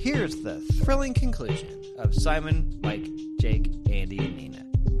 Now, here's the thrilling conclusion of Simon, Mike, Jake, Andy, and Nina.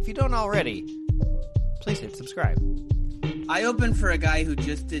 If you don't already, please hit subscribe. I opened for a guy who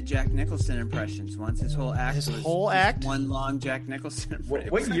just did Jack Nicholson impressions once. His whole act was whole just act? one long Jack Nicholson.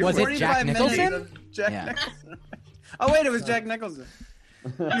 What year was it? Jack Nicholson? Jack Nicholson. Oh wait, it was Jack Nicholson. He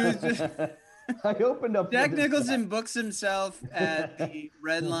was just, I opened up. Jack Nicholson books himself at the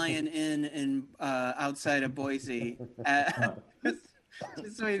Red Lion Inn in outside of Boise,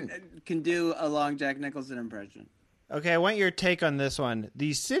 just so he can do a long Jack Nicholson impression. Okay, I want your take on this one.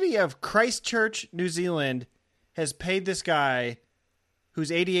 The city of Christchurch, New Zealand, has paid this guy,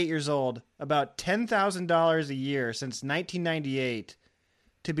 who's 88 years old, about $10,000 a year since 1998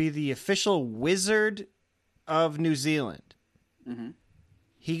 to be the official wizard of New Zealand. Mm-hmm.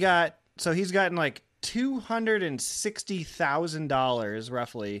 He's gotten like $260,000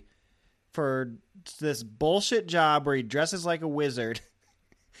 roughly for this bullshit job where he dresses like a wizard.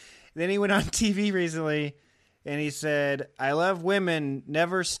 Then he went on TV recently and he said, "I love women,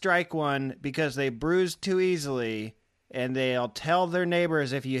 never strike one because they bruise too easily and they'll tell their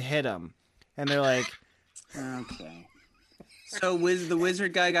neighbors if you hit them." And they're like, okay. So the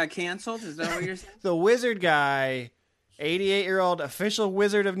wizard guy got canceled? Is that what you're saying? The wizard guy, 88-year-old official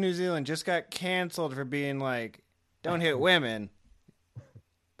wizard of New Zealand, just got canceled for being like, don't hit women.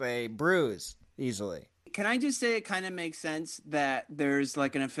 They bruise easily. can I just say it kind of makes sense that there's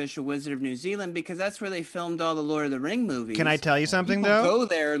like an official Wizard of New Zealand because that's where they filmed all the Lord of the Ring movies. Can I tell you something People though? Go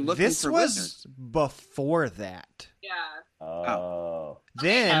there looking this for was wizards. before that. Yeah. Oh.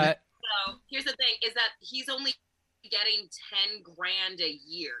 Then So here's the thing: is that he's only getting $10,000 a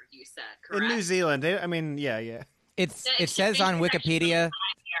year. You said correct? in New Zealand, I mean, yeah. It says on Wikipedia.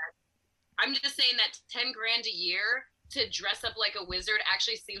 I'm just saying that $10,000 a year to dress up like a wizard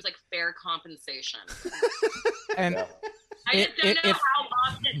actually seems like fair compensation. And I just don't know how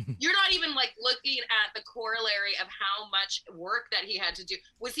often. You're not even like looking at the corollary of how much work that he had to do.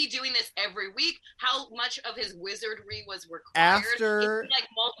 Was he doing this every week? How much of his wizardry was required? After- Is he, like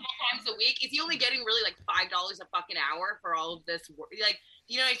multiple times a week? Is he only getting really like $5 a fucking hour for all of this work? Like,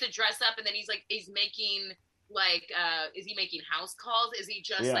 you know, he has to dress up and then he's making like, is he making house calls? Is he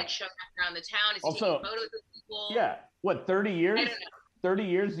just like showing up around the town? Is he Also, taking photos of people? Yeah. What, 30 years? I don't know. 30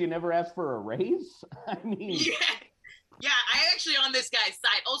 years you never asked for a raise? I mean, Yeah, I actually on this guy's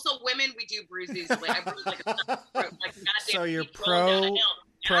side. Also, women, we do bruise easily. I bruise like a goddamn So you're beach rolling down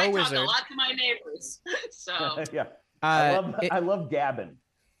a hill. And I wizard. talk a lot to my neighbors. So yeah. I love gabbing.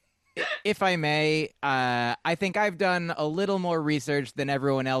 If I may, I think I've done a little more research than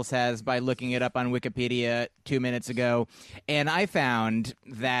everyone else has by looking it up on Wikipedia 2 minutes ago, and I found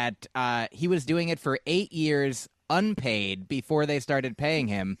that he was doing it for 8 years unpaid before they started paying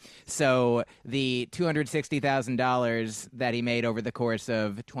him. So the $260,000 that he made over the course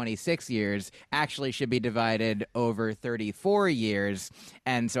of 26 years actually should be divided over 34 years,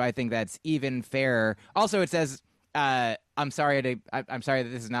 and so I think that's even fairer. Also, it says. I'm sorry that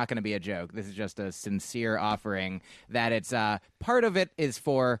this is not going to be a joke. This is just a sincere offering that it's part of it is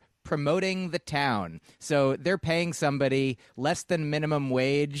for promoting the town. So they're paying somebody less than minimum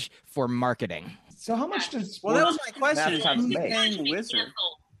wage for marketing. So how much does Well, that was my question. Is mascots who's make? paying the wizard?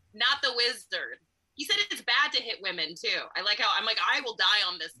 not the wizard. He said it's bad to hit women too. I like how I'm like I will die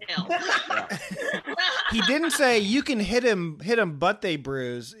on this hill. He didn't say you can hit him, but they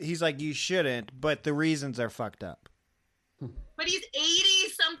bruise. He's like you shouldn't, but the reasons are fucked up. But he's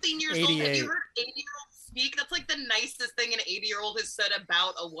 80-something years old. Have 88. you heard 80-year-olds speak? That's like the nicest thing an 80-year-old has said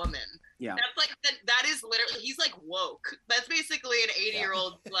about a woman. Yeah. That's like that is literally he's like woke. That's basically an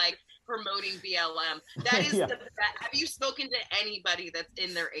 80-year-old like promoting BLM. That is Yeah. have you spoken to anybody that's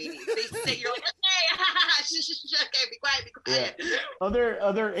in their 80s? They say you're like, okay, okay, be quiet. Yeah.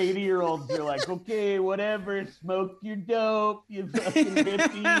 Other 80-year-olds are like, okay, whatever, smoke your dope, you fucking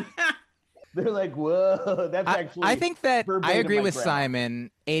hippie. They're like, whoa, that's actually. I think that I verbatim agree my with grandma.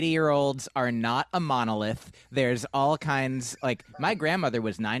 Simon. 80-year-olds are not a monolith. There's all kinds. Like my grandmother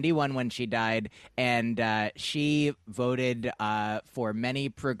was 91 when she died, and she voted for many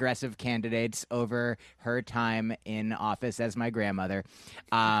progressive candidates over her time in office as my grandmother.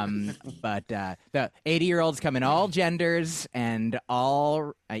 But the 80-year-olds come in all genders and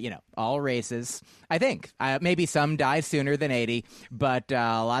all all races. I think maybe some die sooner than 80, but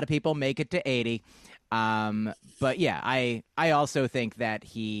a lot of people make it to 80. But yeah, I also think that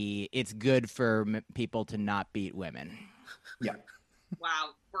it's good for people to not beat women. Yeah. Wow,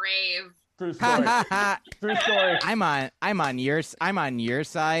 brave. True story. True story. I'm on your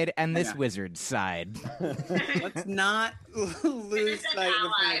side and this wizard's side. Let's not lose sight of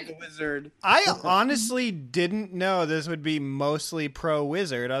the fact the wizard. I honestly didn't know this would be mostly pro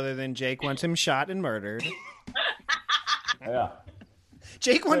wizard, other than Jake wants him shot and murdered. Yeah.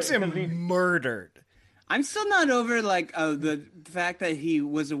 Jake wants him murdered. I'm still not over the fact that he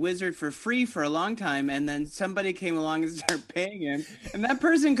was a wizard for free for a long time, and then somebody came along and started paying him, and that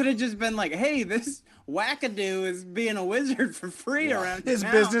person could have just been like, "Hey, this wackadoo is being a wizard for free around His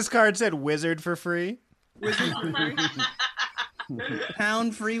town. business card said "wizard for free." Wizard for free,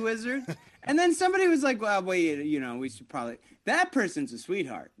 pound free wizard." And then somebody was like, "Well, wait, we should probably." That person's a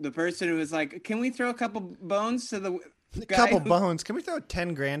sweetheart. The person who was like, "Can we throw a couple bones to the guy Couple who- bones. Can we throw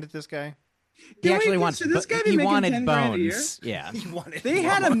 10 grand at this guy? He actually wants. Should this guy be he making wanted 10 grand a year? bones. Yeah. They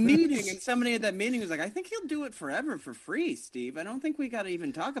had a meeting, and somebody at that meeting was like, "I think he'll do it forever for free, Steve. I don't think we got to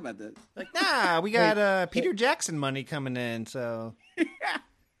even talk about this." Like, nah, we got Peter Jackson money coming in, so.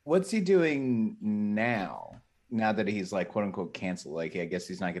 What's he doing now? Now that he's like quote unquote canceled, like I guess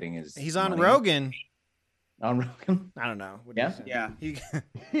he's not getting his. He's on money. Rogan. On Rogan? I don't know. What Yeah? do you say? Yeah.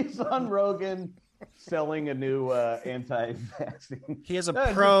 He's on Rogan selling a new anti-vaccine. He has a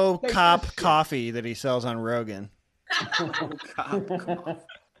No, pro take cop this shit. coffee that he sells on Rogan.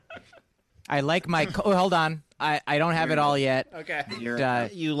 I like my. Hold on. I don't have it all yet. Okay.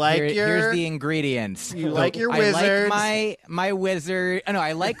 You like Here's the ingredients. You like your wizards. I like my wizard. No,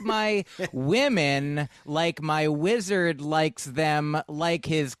 I like my women like my wizard likes them like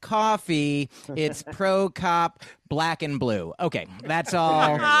his coffee. It's Pro Cop Black and Blue. Okay, that's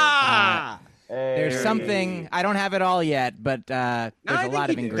all. There's something. I don't have it all yet, but there's a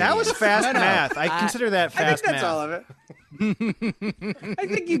lot of ingredients. That was fast math. I consider that fast I think that's math. all of it. I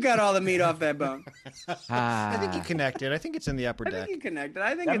think you got all the meat off that bone. I think you connected. I think it's in the upper I deck. think you connected.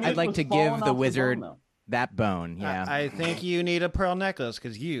 I think I'd like to give the wizard that bone. Yeah. I think you need a pearl necklace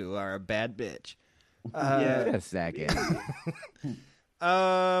because you are a bad bitch. Wait a second.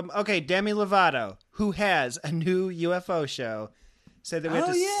 Okay, Demi Lovato, who has a new UFO show, said that we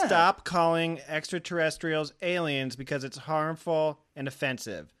have to stop calling extraterrestrials aliens because it's harmful and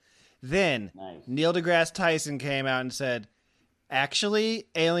offensive. Then Neil deGrasse Tyson came out and said, actually,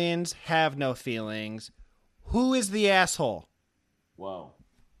 aliens have no feelings. Who is the asshole? Whoa.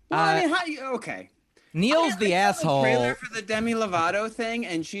 Well, I mean, okay. Neil's the asshole. Trailer for the Demi Lovato thing,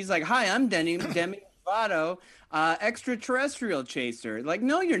 and she's like, "Hi, I'm Demi Lovato, extraterrestrial chaser." Like,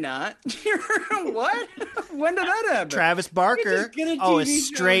 no, you're not. What? When did that happen? Travis Barker. Get a Oh, a TV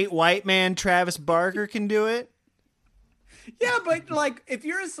straight white man, Travis Barker, can do it? Yeah, but like, if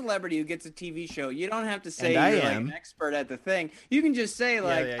you're a celebrity who gets a TV show, you don't have to say And you're I like am. an expert at the thing. You can just say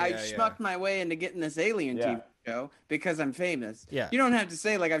like, I yeah. schmucked my way into getting this alien TV show because I'm famous. Yeah. You don't have to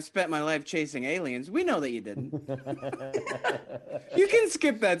say like I've spent my life chasing aliens. We know that you didn't. You can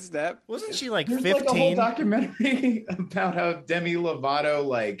skip that step. Wasn't she like There's 15? like a whole documentary about how Demi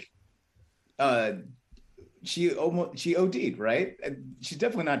Lovato she OD'd, right? She's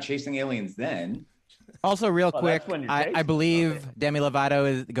definitely not chasing aliens then. Also, real Well, quick, that's when you're I chasing believe Demi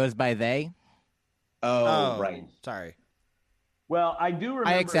Lovato goes by they. Oh, right. Sorry. Well, I do remember.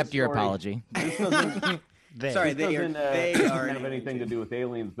 I accept a your story. apology. This doesn't, Sorry, this they doesn't, are have anything to do with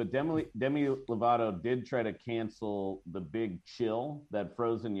aliens, but Demi Lovato did try to cancel the Big Chill, that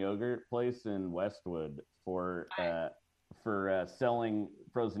frozen yogurt place in Westwood, for selling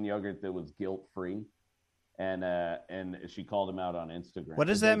frozen yogurt that was guilt free, and she called him out on Instagram. What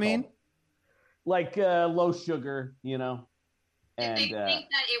does that mean? Like low sugar, Did they think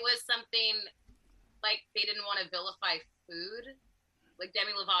that it was something like they didn't want to vilify food? Like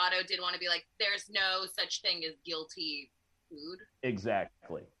Demi Lovato did want to be like, there's no such thing as guilty food.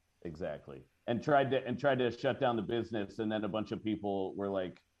 Exactly. And tried to shut down the business, and then a bunch of people were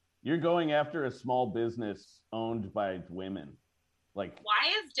like, "You're going after a small business owned by women." Like,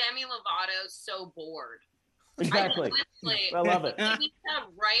 Why is Demi Lovato so bored? exactly. I love it. You need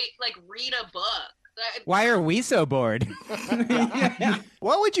to read a book. Why are we so bored?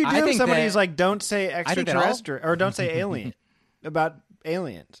 What would you do I if think somebody's that- like, don't say I think that extraterrestrial or don't say alien about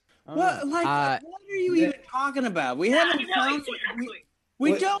aliens? What? Like, what are you even talking about? We haven't found.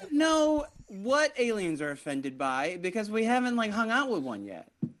 We don't know what aliens are offended by because we haven't like hung out with one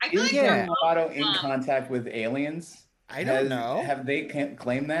yet. Is Demi Lovato in contact with aliens? I don't know. Have they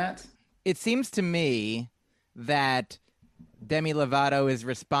claimed that? It seems to me that Demi Lovato is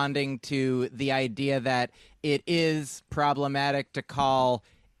responding to the idea that it is problematic to call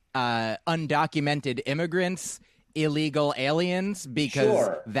undocumented immigrants illegal aliens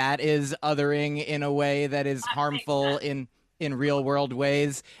because that is othering in a way that is harmful in real world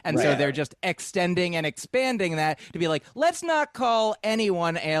ways. And so they're just extending and expanding that to be like, let's not call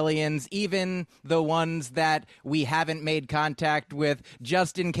anyone aliens, even the ones that we haven't made contact with,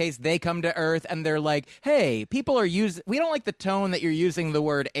 just in case they come to Earth and they're like, hey, people are we don't like the tone that you're using the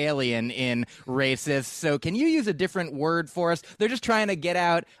word alien in, racist, so can you use a different word for us? They're just trying to get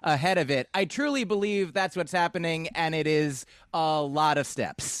out ahead of it. I truly believe that's what's happening, and it is a lot of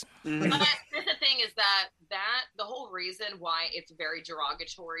steps. But the thing is that the whole reason why it's very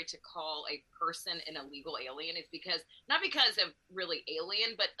derogatory to call a person an illegal alien is not because of really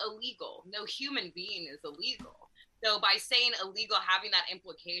alien, but illegal. No human being is illegal. So by saying illegal, having that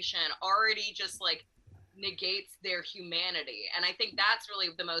implication already just like negates their humanity. And I think that's really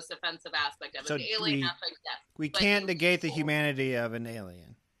the most offensive aspect of it. So the alien aspect, yes. We But can't negate the humanity of an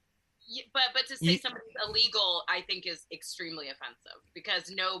alien. Yeah, but to say somebody's illegal, I think is extremely offensive because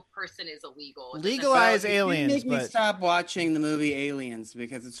no person is illegal. Legalize You aliens, make me but stop watching the movie Aliens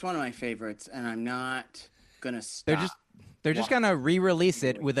because it's one of my favorites, and I'm not gonna stop. They're just gonna re-release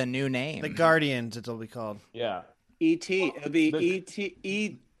it with a new name. The Guardians, it'll be called. Yeah. E.T. It'll be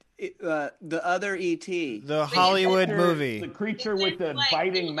E.T. The other E.T. The Hollywood movie. The creature with the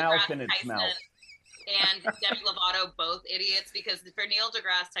biting mouth in its mouth. And Demi Lovato, both idiots, because for Neil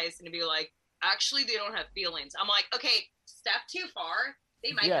deGrasse Tyson to be like, actually, they don't have feelings. I'm like, okay, step too far.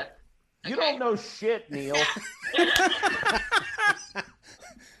 They might have. You don't know shit, Neil.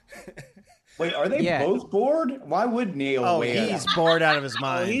 Wait, are they both bored? Why would Neil weigh he's bored out of his Oh,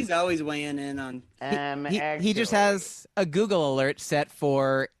 mind. he's always weighing in on. He just has a Google alert set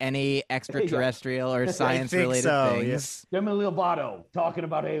for any extraterrestrial or science-related things. Demi Lovato talking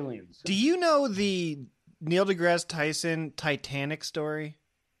about aliens. Do you know the Neil deGrasse Tyson Titanic story?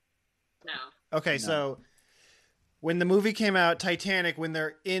 No. Okay, so when the movie came out, Titanic, when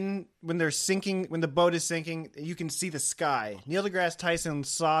they're sinking, when the boat is sinking, you can see the sky. Neil deGrasse Tyson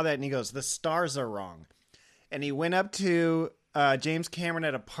saw that and he goes, "The stars are wrong." And he went up to James Cameron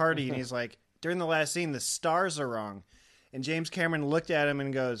at a party and he's like, "During the last scene, the stars are wrong." And James Cameron looked at him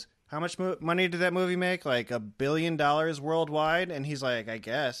and goes, "How much money did that movie make? Like $1 billion worldwide?" And he's like, "I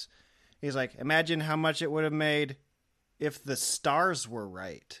guess." He's like, "Imagine how much it would have made if the stars were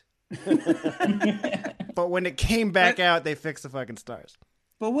right." But when it came back out, they fixed the fucking stars.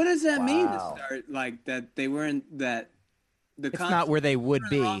 But what does that mean? To start like that they weren't that. It's not where they would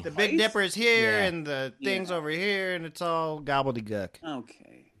be. The Big Dipper is here and the thing's over here, and it's all gobbledygook.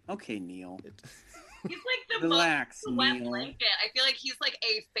 Okay, Neil. He's like the Relax, left Neil. Lincoln. I feel like he's like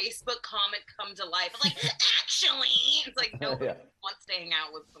a Facebook comment come to life. Like, actually, it's like nobody wants to hang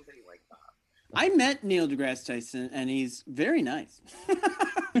out with somebody like that. I met Neil deGrasse Tyson, and he's very nice.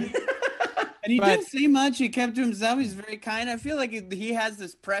 And he didn't say much. He kept to himself. He's very kind. I feel like he has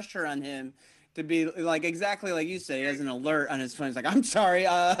this pressure on him to be like exactly like you said. He has an alert on his phone. He's like, "I'm sorry,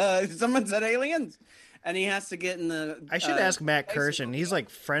 someone said aliens," and he has to get in the. I should ask Matt Kirshen. He's like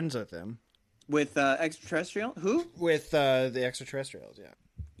friends with him. With extraterrestrial? Who? With the extraterrestrials, yeah.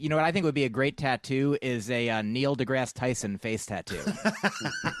 You know what I think would be a great tattoo is a Neil deGrasse Tyson face tattoo.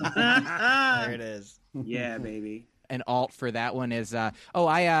 There it is. Yeah, baby. An alt for that one is I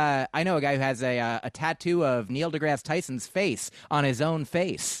know a guy who has a tattoo of Neil deGrasse Tyson's face on his own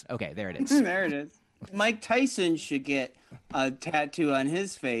face. Okay, there it is. There it is. Mike Tyson should get a tattoo on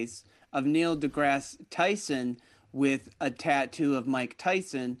his face of Neil deGrasse Tyson with a tattoo of Mike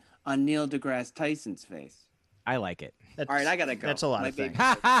Tyson on Neil deGrasse Tyson's face. I like it. All right, I gotta go. That's a lot of things.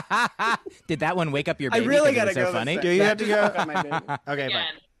 Did that one wake up your I baby? really 'cause it was gotta so go. funny. Do you have to go? Okay, fine.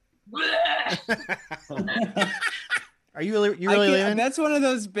 Are you really leaving? That's one of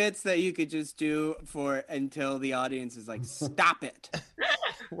those bits that you could just do for until the audience is like, "Stop it."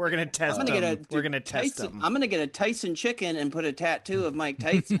 We're gonna test them. We're gonna test Tyson, them. I'm gonna get a Tyson chicken and put a tattoo of Mike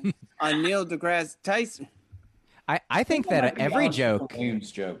Tyson on Neil deGrasse Tyson. I think that every Alan joke.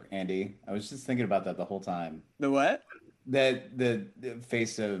 Williams joke, Andy. I was just thinking about that the whole time. The what? The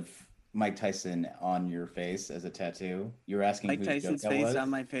face of Mike Tyson on your face as a tattoo. You were asking Mike whose Tyson's joke that face was? on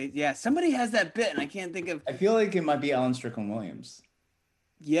my face. Yeah, somebody has that bit, and I can't think of. I feel like it might be Alan Strickland Williams.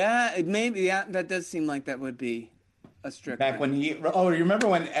 Yeah, it maybe. Yeah, that does seem like that would be a Strickland. Back when you remember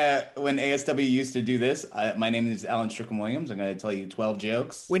when ASW used to do this? My name is Alan Strickland Williams. I'm going to tell you 12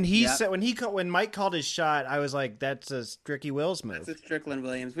 jokes. When he said when Mike called his shot, I was like, "That's a Stricky Wills move." That's a Strickland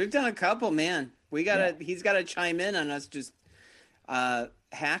Williams. We've done a couple, man. We gotta. He's got to chime in on us just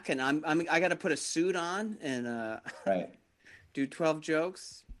hacking. I got to put a suit on and do 12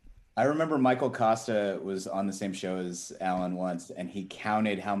 jokes. I remember Michael Costa was on the same show as Alan once, and he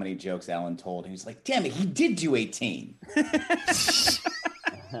counted how many jokes Alan told. He was like, "Damn it, he did do 18."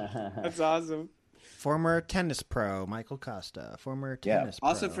 That's awesome. Former tennis pro Michael Costa. Former tennis pro.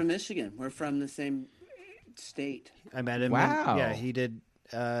 Also from Michigan. We're from the same state. I met him. Wow. Yeah, he did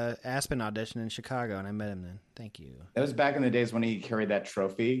Aspen audition in Chicago, and I met him then. Thank you. That was back in the days when he carried that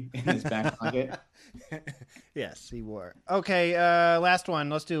trophy in his back pocket. Yes, he wore. Okay, last one.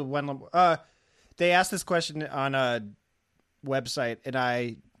 Let's do one. They asked this question on a website, and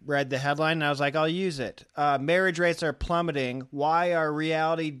I read the headline, and I was like, I'll use it. Marriage rates are plummeting. Why are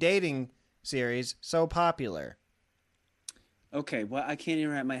reality dating series so popular? Okay, well, I can't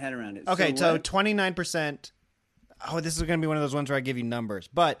even wrap my head around it. Okay, so 29%. Oh, this is going to be one of those ones where I give you numbers,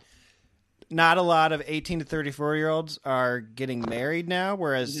 but not a lot of 18 to 34-year-olds are getting married now,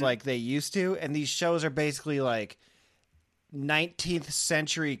 whereas like they used to. And these shows are basically like 19th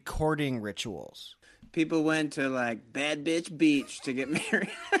century courting rituals. People went to like Bad Bitch Beach to get married.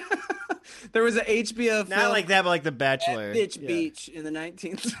 There was an HBO film. Not like that, but like The Bachelor. Bad Bitch Beach in the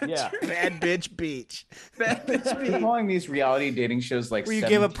 19th century. Yeah. Bad Bitch Beach. Bad Bitch They're Beach. calling these reality dating shows like Where you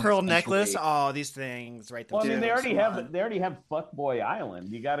give a 17th pearl century. necklace. Oh, these things right there. Well, I mean, they already have Fuckboy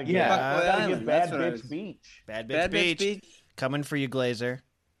Island. You got to get, Yeah. gotta Island, get Bad that's what I Bitch was- Beach. Bad Bitch Bad Bitch Beach. Beach. Coming for you, Glazer.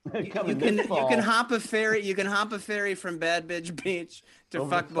 You can hop a ferry. You can hop a ferry from Bad Bitch Beach to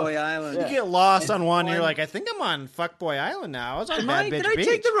Fuckboy Island. You get lost on one, and you're like, I think I'm on Fuckboy Island now. I was on Bad Bitch Beach. Did I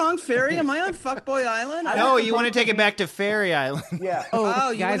take the wrong ferry? Am I on Fuckboy Island? No, you want to take it back to Fairy Island. Yeah.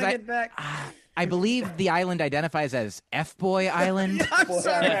 Oh, you guys, want to get back? I believe the island identifies as F-Boy Island. I'm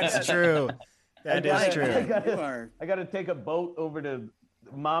sorry. That's true. That is true. I got to take a boat over to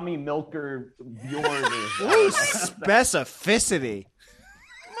Mommy Milker Fjord. Ooh, specificity.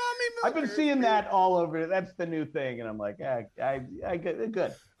 I've been seeing that all over. That's the new thing, and I'm like, I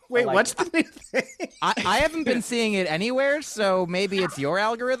good. Wait, like what's the new thing? I haven't been seeing it anywhere, so maybe it's your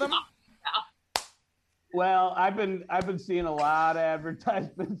algorithm. Well, I've been seeing a lot of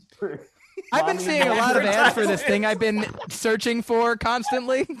advertisements for. I've been seeing a lot of ads for this thing I've been searching for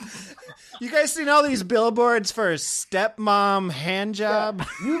constantly. You guys seen all these billboards for stepmom hand job?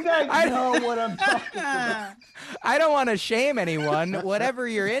 You guys know what I'm talking about. I don't want to shame anyone. Whatever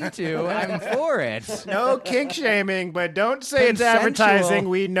you're into, I'm for it. No kink shaming, but don't say it's Consensual. advertising.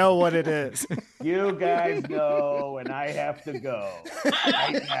 We know what it is. You guys know, and I have to go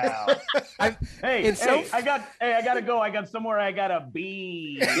right now. I gotta go. I got somewhere I gotta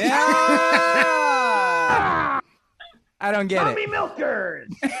be. Yeah. I don't get Mommy it. Milkers.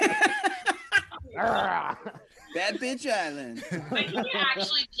 Bad Bitch Island. But can you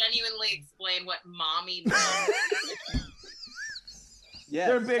actually genuinely explain what mommy means? Yeah,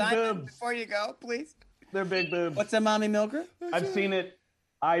 They're big Simon, boobs. Before you go, please. They're big boobs. What's a mommy milker? I've seen it.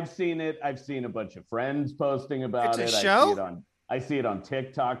 I've seen a bunch of friends posting about It's a it. show? I see it on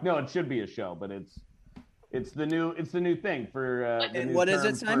TikTok. No, it should be a show, but it's the new thing for. The new What is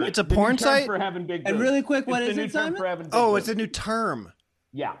term it, Simon? It's a the new porn term site? for having big boobs. And really quick, what It's is the it, new term Simon? for having big Oh, boobs. it's a new term.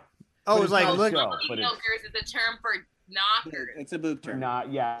 Yeah. Oh, But it's like, not a look, show, Mommy but milkers is a term for knockers. It's a boob term.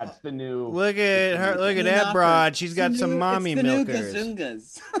 it's the new. look at her. Look at New that knocker. broad. She's got It's the some new- mommy it's the new milkers.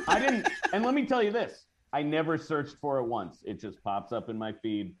 gazungas. I didn't, and let me tell you this: I never searched for it once. It just pops up in my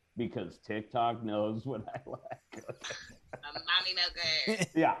feed because TikTok knows what I like. A mommy milker.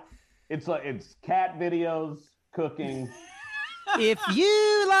 Yeah, it's cat videos, cooking. If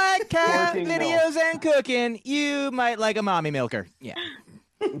you like cat Working videos and cooking, you might like a mommy milker. Yeah.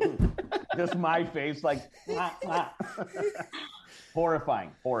 Just my face, like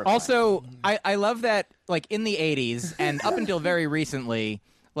horrifying. Also, I love that, like, in the 80s and up until very recently,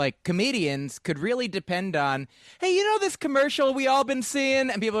 like, comedians could really depend on, hey, you know this commercial we all been seeing?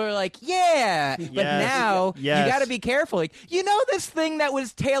 And people are like, yeah. But now, you got to be careful. Like, you know this thing that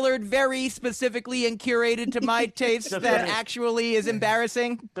was tailored very specifically and curated to my taste Just that for me. actually is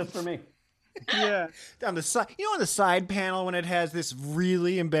embarrassing? Just for me. Yeah. On the side, on the side panel when it has this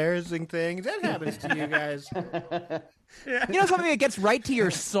really embarrassing thing. That happens to you guys. You know something that gets right to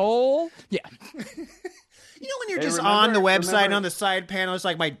your soul? Yeah. You know when you're Hey, just remember- on the website remember- and on the side panel, it's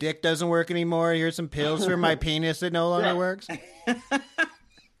like my dick doesn't work anymore. Here's some pills for my penis that no longer Yeah. works.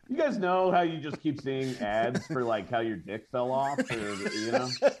 You guys know how you just keep seeing ads for like how your dick fell off, or you know?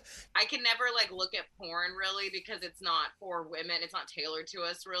 I can never like look at porn really because it's not for women. It's not tailored to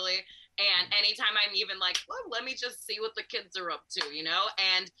us really. And anytime I'm even like, well, let me just see what the kids are up to, you know?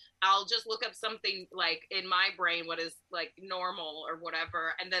 And I'll just look up something like in my brain, what is like normal or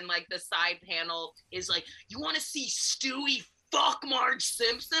whatever. And then like the side panel is like, you want to see Stewie fuck Marge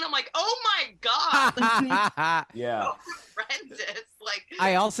Simpson? I'm like, oh my God. Yeah. So horrendous. Like,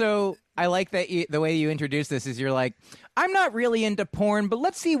 I like that the way you introduce this is you're like, I'm not really into porn, but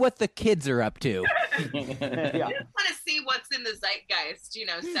let's see what the kids are up to. I just want to see what's in the zeitgeist, you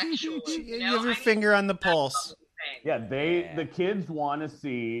know, sexually. You know? You have your finger on the pulse. Yeah, the kids want to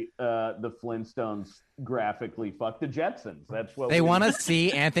see the Flintstones graphically fuck the Jetsons. That's what They want to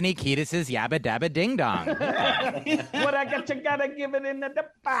see Anthony Kiedis's Yabba Dabba Ding Dong. What I got, you gotta give it in the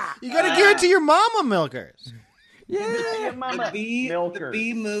back. You gotta give it to your mama milkers. Yeah, mama. The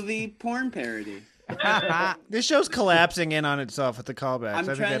B movie porn parody. This show's collapsing in on itself with the callbacks. I'm I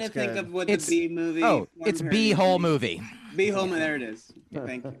think trying to that's think good. of what It's- the B movie. Oh, porn it's parody B-hole is. movie. B-hole, there it is.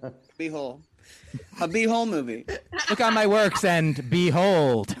 Thank you. B-hole. A B-hole movie. Look on my works and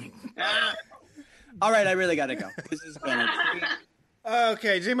behold. All right, I really gotta go. This is going.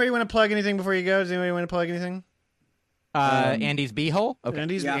 Okay, does anybody want to plug anything before you go? Does anybody want to plug anything? Andy's B-hole? Okay.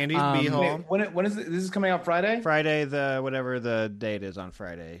 Andy's Yeah. B-hole. Wait, when is it? This is coming out Friday? Friday, whatever the date is on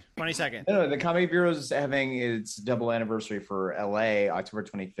Friday. 22nd. No, the Comedy Bureau is having its double anniversary for LA, October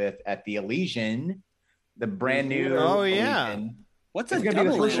 25th at the Elysian, the brand new. Oh, yeah. Elysian. What's It's a gonna be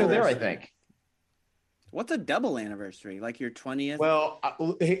the double first show there, I anniversary? think. What's a double anniversary? Like your 20th? Well,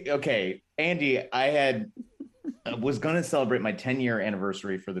 okay, Andy, I had was going to celebrate my 10-year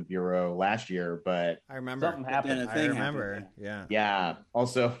anniversary for the Bureau last year, but I remember. Something happened. I remember. Yeah. Yeah.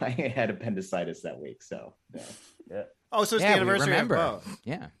 Also, I had appendicitis that week, so yeah. Oh, so it's the anniversary of both.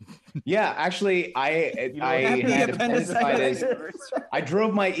 Yeah. Yeah, actually, I had appendicitis. I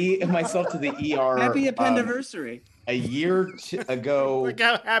drove myself to the ER. Happy appendiversary. A year ago. Look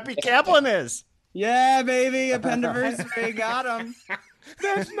how happy Kaplan is. Yeah, baby, appendiversary, got him.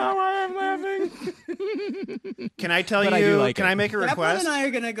 That's not why I'm laughing. Can I tell But you? I do like can it. I make a Kaplan request? and I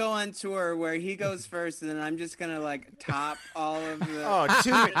are gonna go on tour where he goes first, and then I'm just gonna like top all of the. Oh,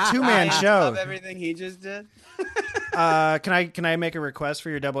 two-man show. Top everything he just did. Can I make a request for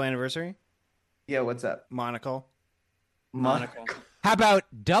your double anniversary? Yeah, what's up? Monocle. Monocle. How about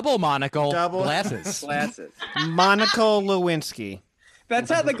double monocle Double glasses? Glasses. Monocle Lewinsky. That's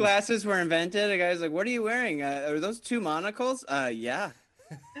how the glasses were invented. The guy's like, "What are you wearing? Are those two monocles?" Yeah.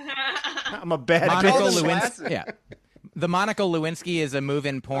 I'm a bad Monocle All the Lewinsky. glasses. Yeah. The monocle Lewinsky is a move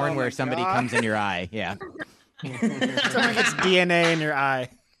in porn Oh where my somebody God. comes in your eye. Yeah. Someone gets DNA in your eye.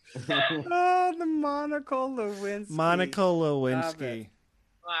 Oh, the monocle Lewinsky. Monocle Stop Lewinsky. it.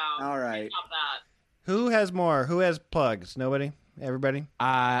 Wow. All right. Stop that. Who has more? Who has plugs? Nobody? Everybody?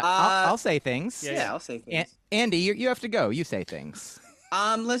 I'll say things. Yeah, I'll say things. Andy, you have to go. You say things.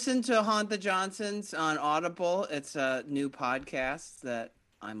 Listen to Haunt the Johnsons on Audible. It's a new podcast that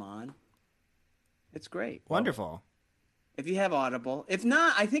I'm on. It's great. Wonderful. If you have Audible. If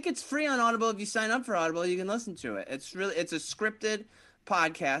not, I think it's free on Audible. If you sign up for Audible, you can listen to it. It's a scripted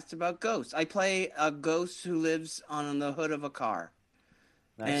podcast about ghosts. I play a ghost who lives on the hood of a car.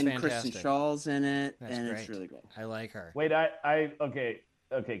 That's and fantastic. Kristen Schall's in it, That's and great. it's really good. I like her. Wait, okay.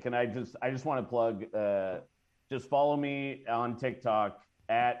 Can I just want to plug, just follow me on TikTok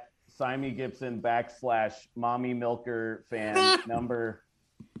at Simon Gibson / Mommy Milker fan number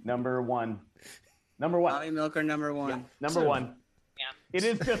one. Mommy Milker number one. Yeah, number one. Yeah. It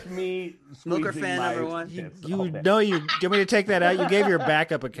is just me. Milker squeezing fan my number one. tits You all day. know you. Do you want me to take that out? You gave your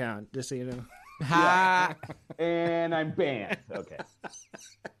backup account, just so you know. Ha. And I'm banned. Okay.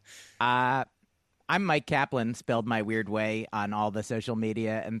 I'm Mike Kaplan, spelled my weird way on all the social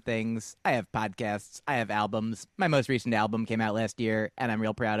media and things. I have podcasts. I have albums. My most recent album came out last year, and I'm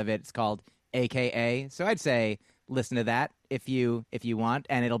real proud of it. It's called AKA. So I'd say listen to that if you want,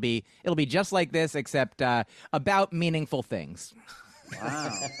 and it'll be just like this, except about meaningful things.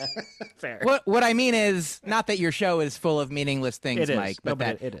 Wow. Fair. What I mean is not that your show is full of meaningless things, It is. Mike, No, but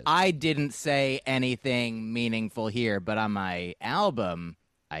but that it is. I didn't say anything meaningful here, but on my album,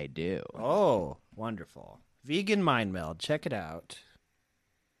 I do. Oh, wonderful. Vegan Mind Meld. Check it out.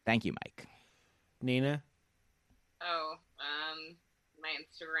 Thank you, Mike. Nina? Oh, my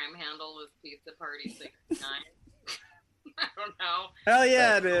Instagram handle was Pizza Party 69. I don't know. Hell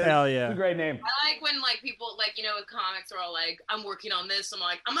yeah, dude. Hell It's yeah. a great name. I like when people with comics are all like, I'm working on this. I'm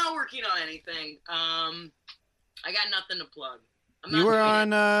like, I'm not working on anything. I got nothing to plug. I'm You not were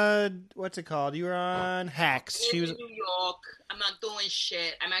doing on, what's it called? You were on Hacks. She in was New York. I'm not doing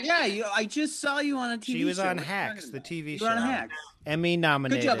shit. I'm actually Yeah, I just saw you on a TV show. She was on What are you Hacks, talking the about? TV You show. were on Hacks. Emmy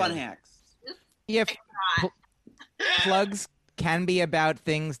nominated. Good job on Hacks. If plugs can be about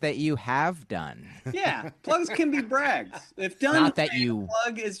things that you have done. Yeah, plugs can be brags. If done, Not that right, you- a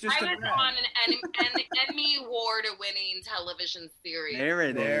plug is just I a was brag. on an Emmy Award-winning television series. There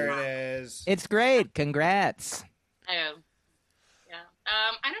it There is. it is. It's great. Congrats. Oh, yeah.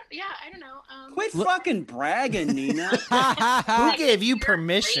 I don't know. Quit fucking bragging, Nina. Who gave you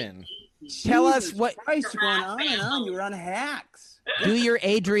permission? Tell us Jesus what. Christ, you're going on and on. You were on Hacks. Do your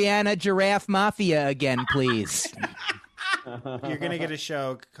Adriana Giraffe Mafia again, please. You're going to get a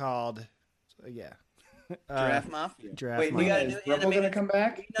show called, yeah. Giraffe Mafia. Giraffe Wait, we Mafia. got a new Is Rebel animated. gonna come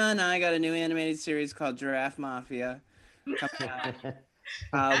back? Nina and I got a new animated series called Giraffe Mafia. Coming out.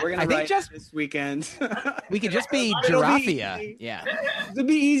 We're gonna I think write just- this weekend. We could just be It'll be Giraffia. easy. Yeah. It'll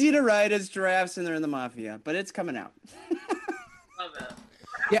be easy to write as giraffes and they're in the mafia, but it's coming out. Love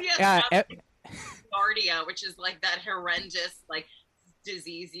it. Yeah. Giardia, which is like that horrendous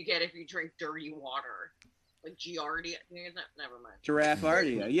disease you get if you drink dirty water. Like Giardia. Never mind. Giraffe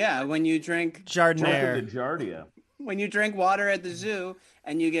Ardia. Yeah, when you drink Jardinier. Giardia. when you drink water at the zoo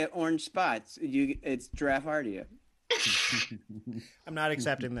and you get orange spots, it's Giraffe Ardia. I'm not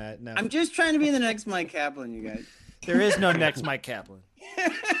accepting that. No. I'm just trying to be the next Mike Kaplan, you guys. There is no next Mike Kaplan.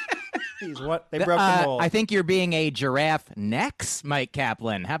 He's what? They broke the mold. I think you're being a giraffe necks, Mike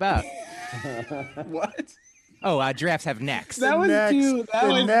Kaplan. How about? What? Oh, giraffes have necks. That was next, too. That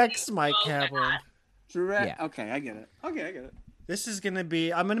the was next Mike Kaplan. Giraffe. Yeah. Okay, I get it. Okay, I get it. This is going to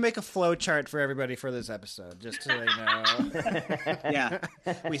be, I'm going to make a flow chart for everybody for this episode, just so they know. Yeah.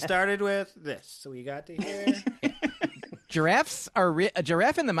 We started with this, so we got to here. Giraffes are a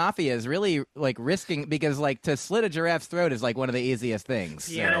giraffe in the mafia is really like risking because like to slit a giraffe's throat is like one of the easiest things.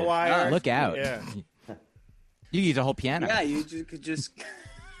 Piano so, wire. Look out. Yeah. You use a whole piano. Yeah, you could just.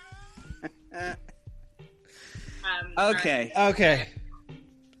 Okay.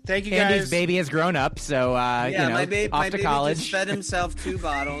 Thank you, Andy's guys. baby has grown up, so my off baby to college. just fed himself 2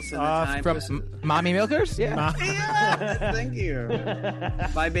 bottles in the time from Mommy Milkers. Yeah. Yeah, thank you.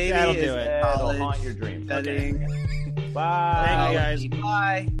 My baby That'll is do it. in That'll college haunt your dreams. studying. Bye. Thank you, guys.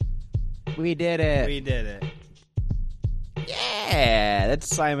 Bye. We did it. We did it. Yeah, that's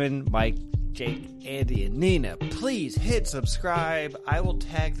Simon, Mike, Jake, Andy, and Nina. Please hit subscribe. I will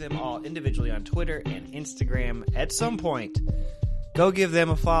tag them all individually on Twitter and Instagram at some point. Go give them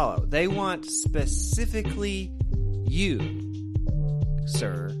a follow. They want specifically you,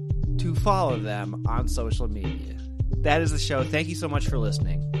 sir, to follow them on social media. That is the show. Thank you so much for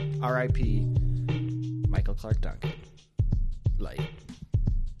listening. R.I.P. Michael Clark Duncan. Light.